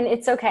okay. And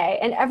it's okay.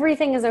 And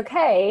everything is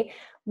okay.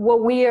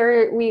 What we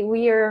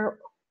are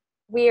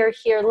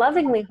here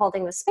lovingly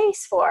holding the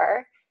space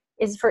for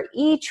is for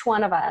each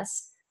one of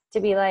us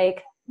to be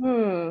like,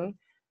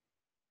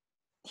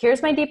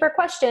 here's my deeper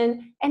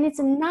question. And it's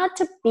not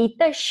to beat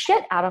the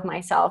shit out of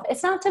myself.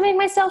 It's not to make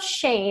myself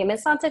shame.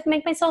 It's not to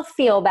make myself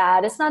feel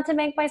bad. It's not to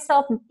make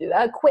myself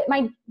quit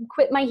my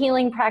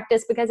healing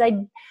practice because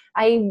I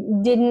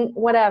didn't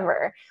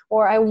whatever,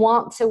 or I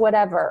want to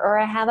whatever, or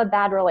I have a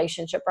bad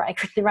relationship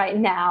right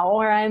now,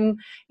 or I'm,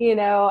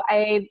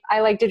 I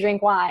like to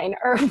drink wine,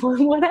 or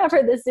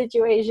whatever the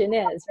situation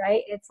is,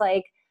 right? It's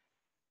like,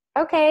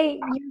 okay,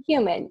 you're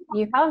human.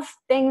 You have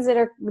things that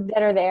are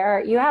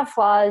there. You have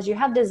flaws. You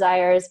have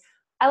desires.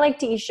 I like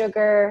to eat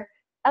sugar.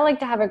 I like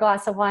to have a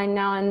glass of wine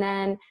now and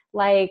then.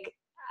 Like,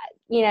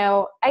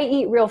 I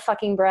eat real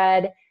fucking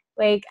bread.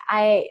 Like,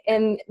 I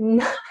am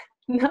not,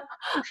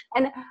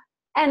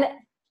 and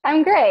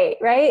I'm great,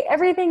 right?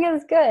 Everything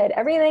is good.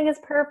 Everything is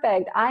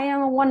perfect. I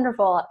am a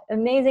wonderful,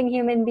 amazing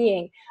human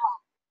being.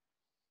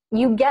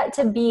 You get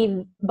to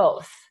be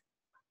both.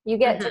 You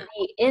get to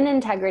be in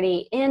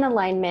integrity, in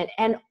alignment,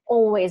 and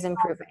always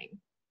improving.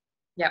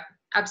 Yep,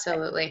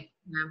 absolutely.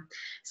 Yeah.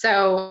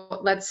 So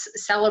let's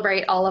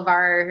celebrate all of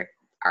our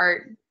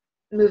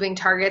moving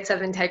targets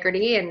of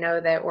integrity, and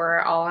know that we're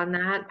all on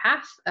that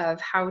path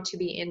of how to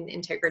be in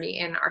integrity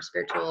in our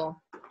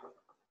spiritual.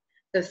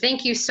 So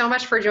thank you so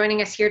much for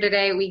joining us here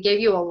today. We gave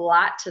you a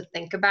lot to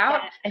think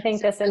about. Yeah, I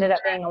think this ended up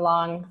being a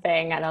long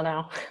thing. I don't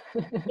know.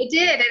 It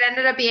did. It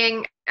ended up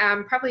being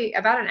probably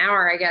about an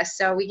hour, I guess.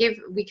 So we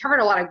covered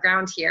a lot of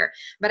ground here,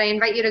 but I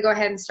invite you to go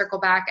ahead and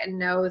circle back and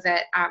know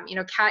that,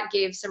 Kat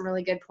gave some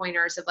really good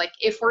pointers of like,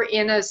 if we're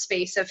in a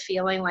space of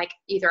feeling like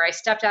either I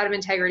stepped out of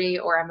integrity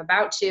or I'm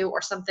about to,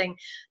 or something,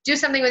 do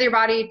something with your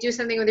body, do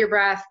something with your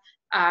breath,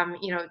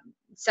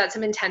 set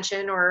some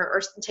intention or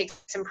take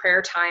some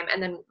prayer time,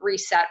 and then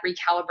reset,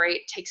 recalibrate,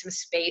 take some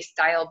space,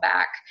 dial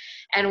back.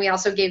 And we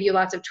also gave you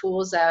lots of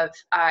tools of,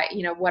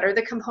 what are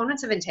the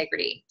components of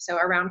integrity? So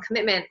around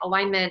commitment,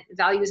 alignment,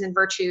 values and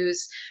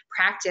virtues,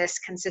 practice,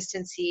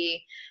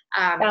 consistency,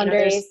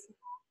 Boundaries.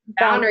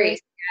 Boundaries.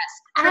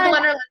 Yes. Triple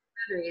underline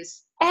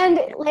boundaries.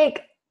 And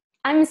like,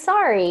 I'm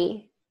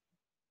sorry.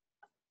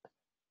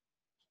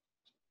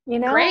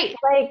 Great.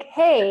 Like,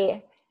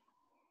 hey,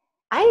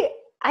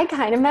 I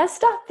kind of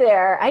messed up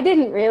there.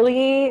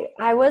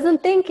 I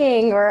wasn't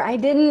thinking, or I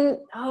didn't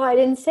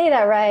say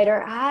that right,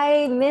 or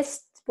I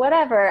missed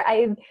whatever.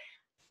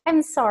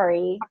 I'm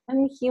sorry.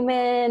 I'm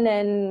human,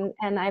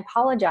 and I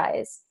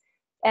apologize.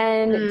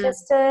 And Mm,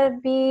 just to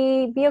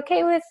be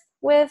okay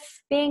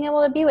with being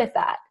able to be with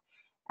that.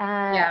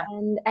 yeah.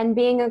 And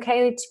being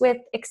okay with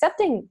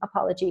accepting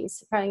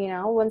apologies.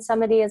 When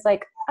somebody is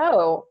like,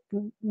 "Oh,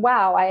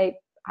 wow,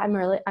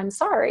 I'm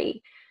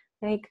sorry."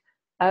 Like,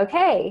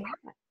 okay,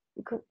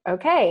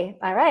 okay,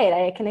 all right,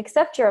 I can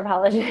accept your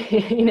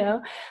apology.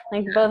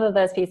 Like both of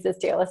those pieces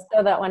too. Let's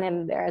throw that one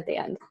in there at the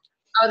end.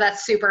 Oh,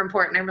 that's super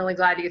important. I'm really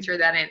glad you threw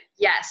that in.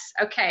 Yes.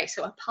 Okay.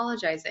 So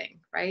apologizing,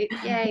 right?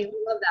 Yay.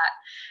 We love that.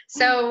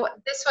 So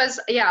this was,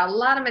 yeah, a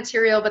lot of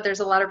material, but there's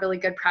a lot of really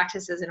good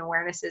practices and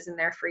awarenesses in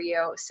there for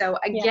you. So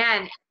Yeah.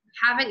 again, if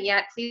you haven't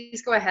yet,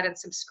 please go ahead and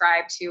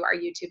subscribe to our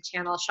YouTube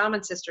channel,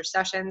 Shaman Sister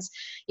Sessions.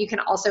 You can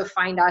also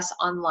find us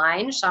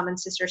online,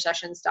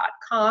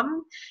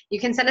 shamansistersessions.com.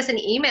 You can send us an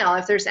email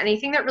if there's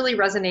anything that really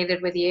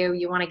resonated with you.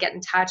 You want to get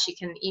in touch, you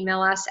can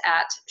email us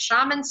at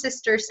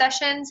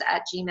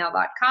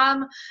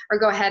shamansistersessions@gmail.com, or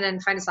go ahead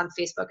and find us on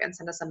Facebook and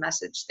send us a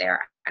message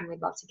there, and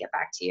we'd love to get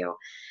back to you.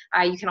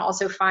 You can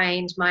also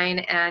find mine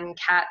and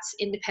Kat's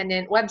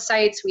independent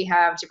websites. We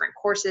have different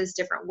courses,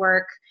 different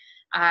work.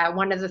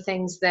 One of the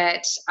things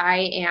that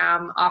I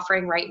am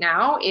offering right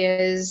now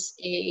is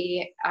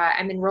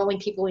I'm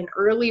enrolling people in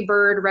early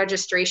bird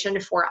registration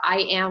for I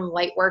Am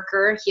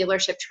Lightworker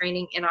Healership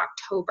Training in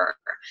October.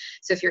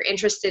 So if you're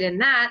interested in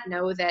that,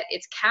 know that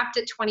it's capped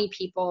at 20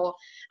 people.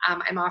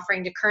 I'm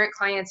offering to current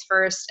clients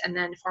first, and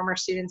then former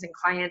students and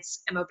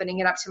clients. I'm opening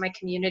it up to my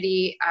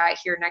community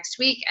here next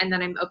week, and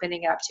then I'm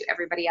opening it up to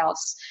everybody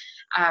else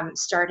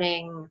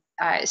starting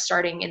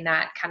in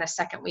that kind of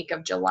second week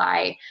of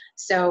July.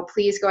 So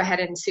please go ahead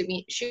and shoot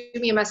me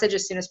a message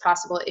as soon as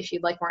possible if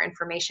you'd like more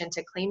information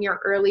to claim your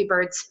early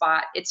bird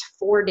spot. It's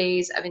 4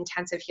 days of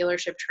intensive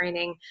healership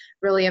training,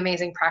 really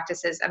amazing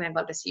practices, and I'd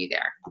love to see you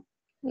there.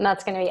 And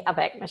that's going to be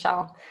epic,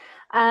 Michelle.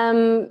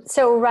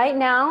 So right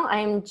now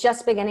I'm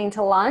just beginning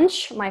to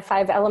launch my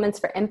 5 Elements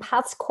for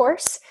Empaths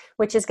course,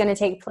 which is going to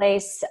take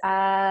place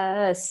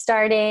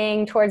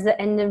starting towards the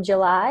end of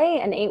July,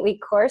 an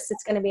 8-week course.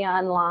 It's going to be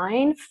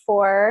online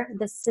for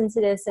the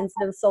sensitive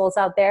souls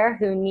out there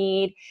who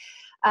need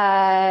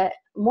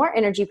more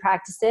energy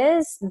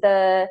practices,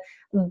 the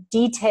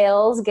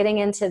details, getting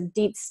into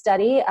deep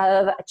study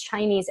of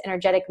Chinese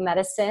energetic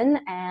medicine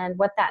and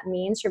what that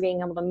means for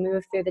being able to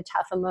move through the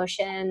tough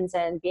emotions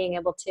and being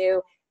able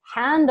to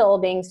handle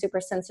being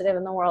super sensitive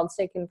in the world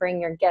so you can bring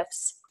your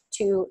gifts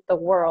to the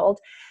world.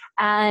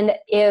 And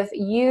if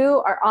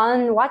you are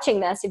watching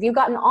this, if you've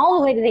gotten all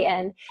the way to the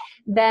end,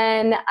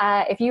 then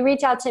if you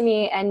reach out to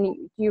me and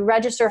you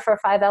register for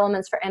 5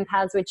 Elements for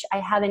Empaths, which I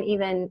haven't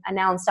even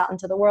announced out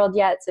into the world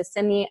yet, so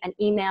send me an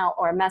email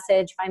or a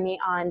message, find me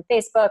on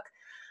Facebook.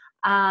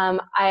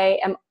 I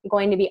am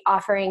going to be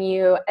offering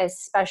you a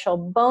special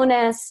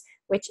bonus,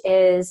 which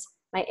is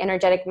my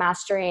energetic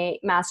mastery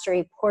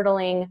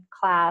portaling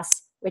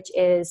class, which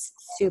is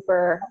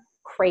super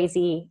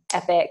crazy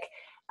epic.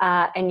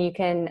 And you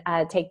can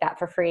take that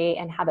for free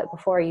and have it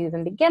before you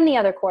even begin the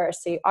other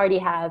course. So you already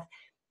have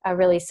a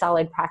really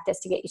solid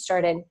practice to get you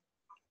started.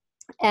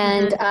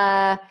 And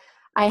I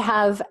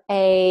have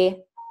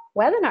a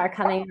webinar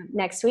coming up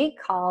next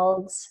week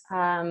called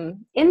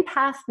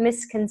Empath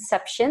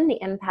Misconception, the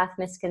Empath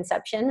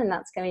Misconception, and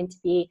that's going to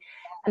be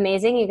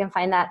amazing. You can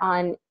find that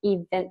on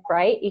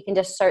Eventbrite. You can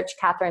just search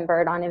Katherine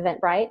Bird on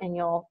Eventbrite and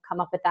you'll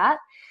come up with that.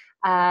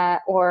 I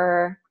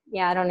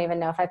don't even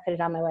know if I put it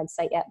on my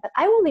website yet, but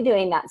I will be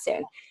doing that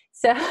soon.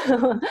 So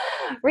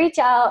reach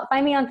out,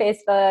 find me on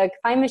Facebook,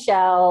 find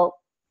Michelle,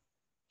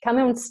 come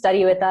and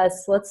study with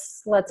us.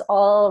 Let's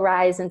all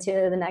rise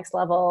into the next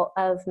level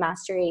of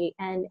mastery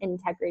and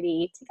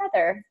integrity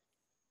together.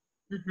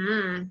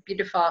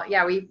 Beautiful.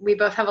 Yeah, we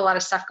both have a lot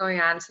of stuff going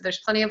on, so there's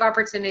plenty of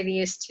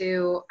opportunities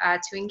to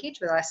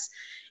engage with us.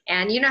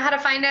 And you know how to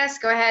find us.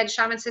 Go ahead,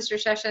 Shaman Sister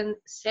Sessions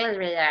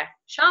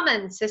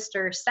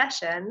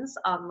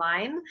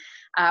online,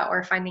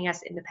 or finding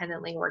us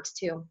independently works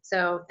too.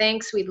 So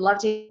thanks. We'd love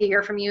to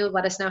hear from you.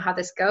 Let us know how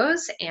this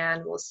goes,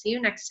 and we'll see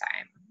you next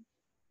time.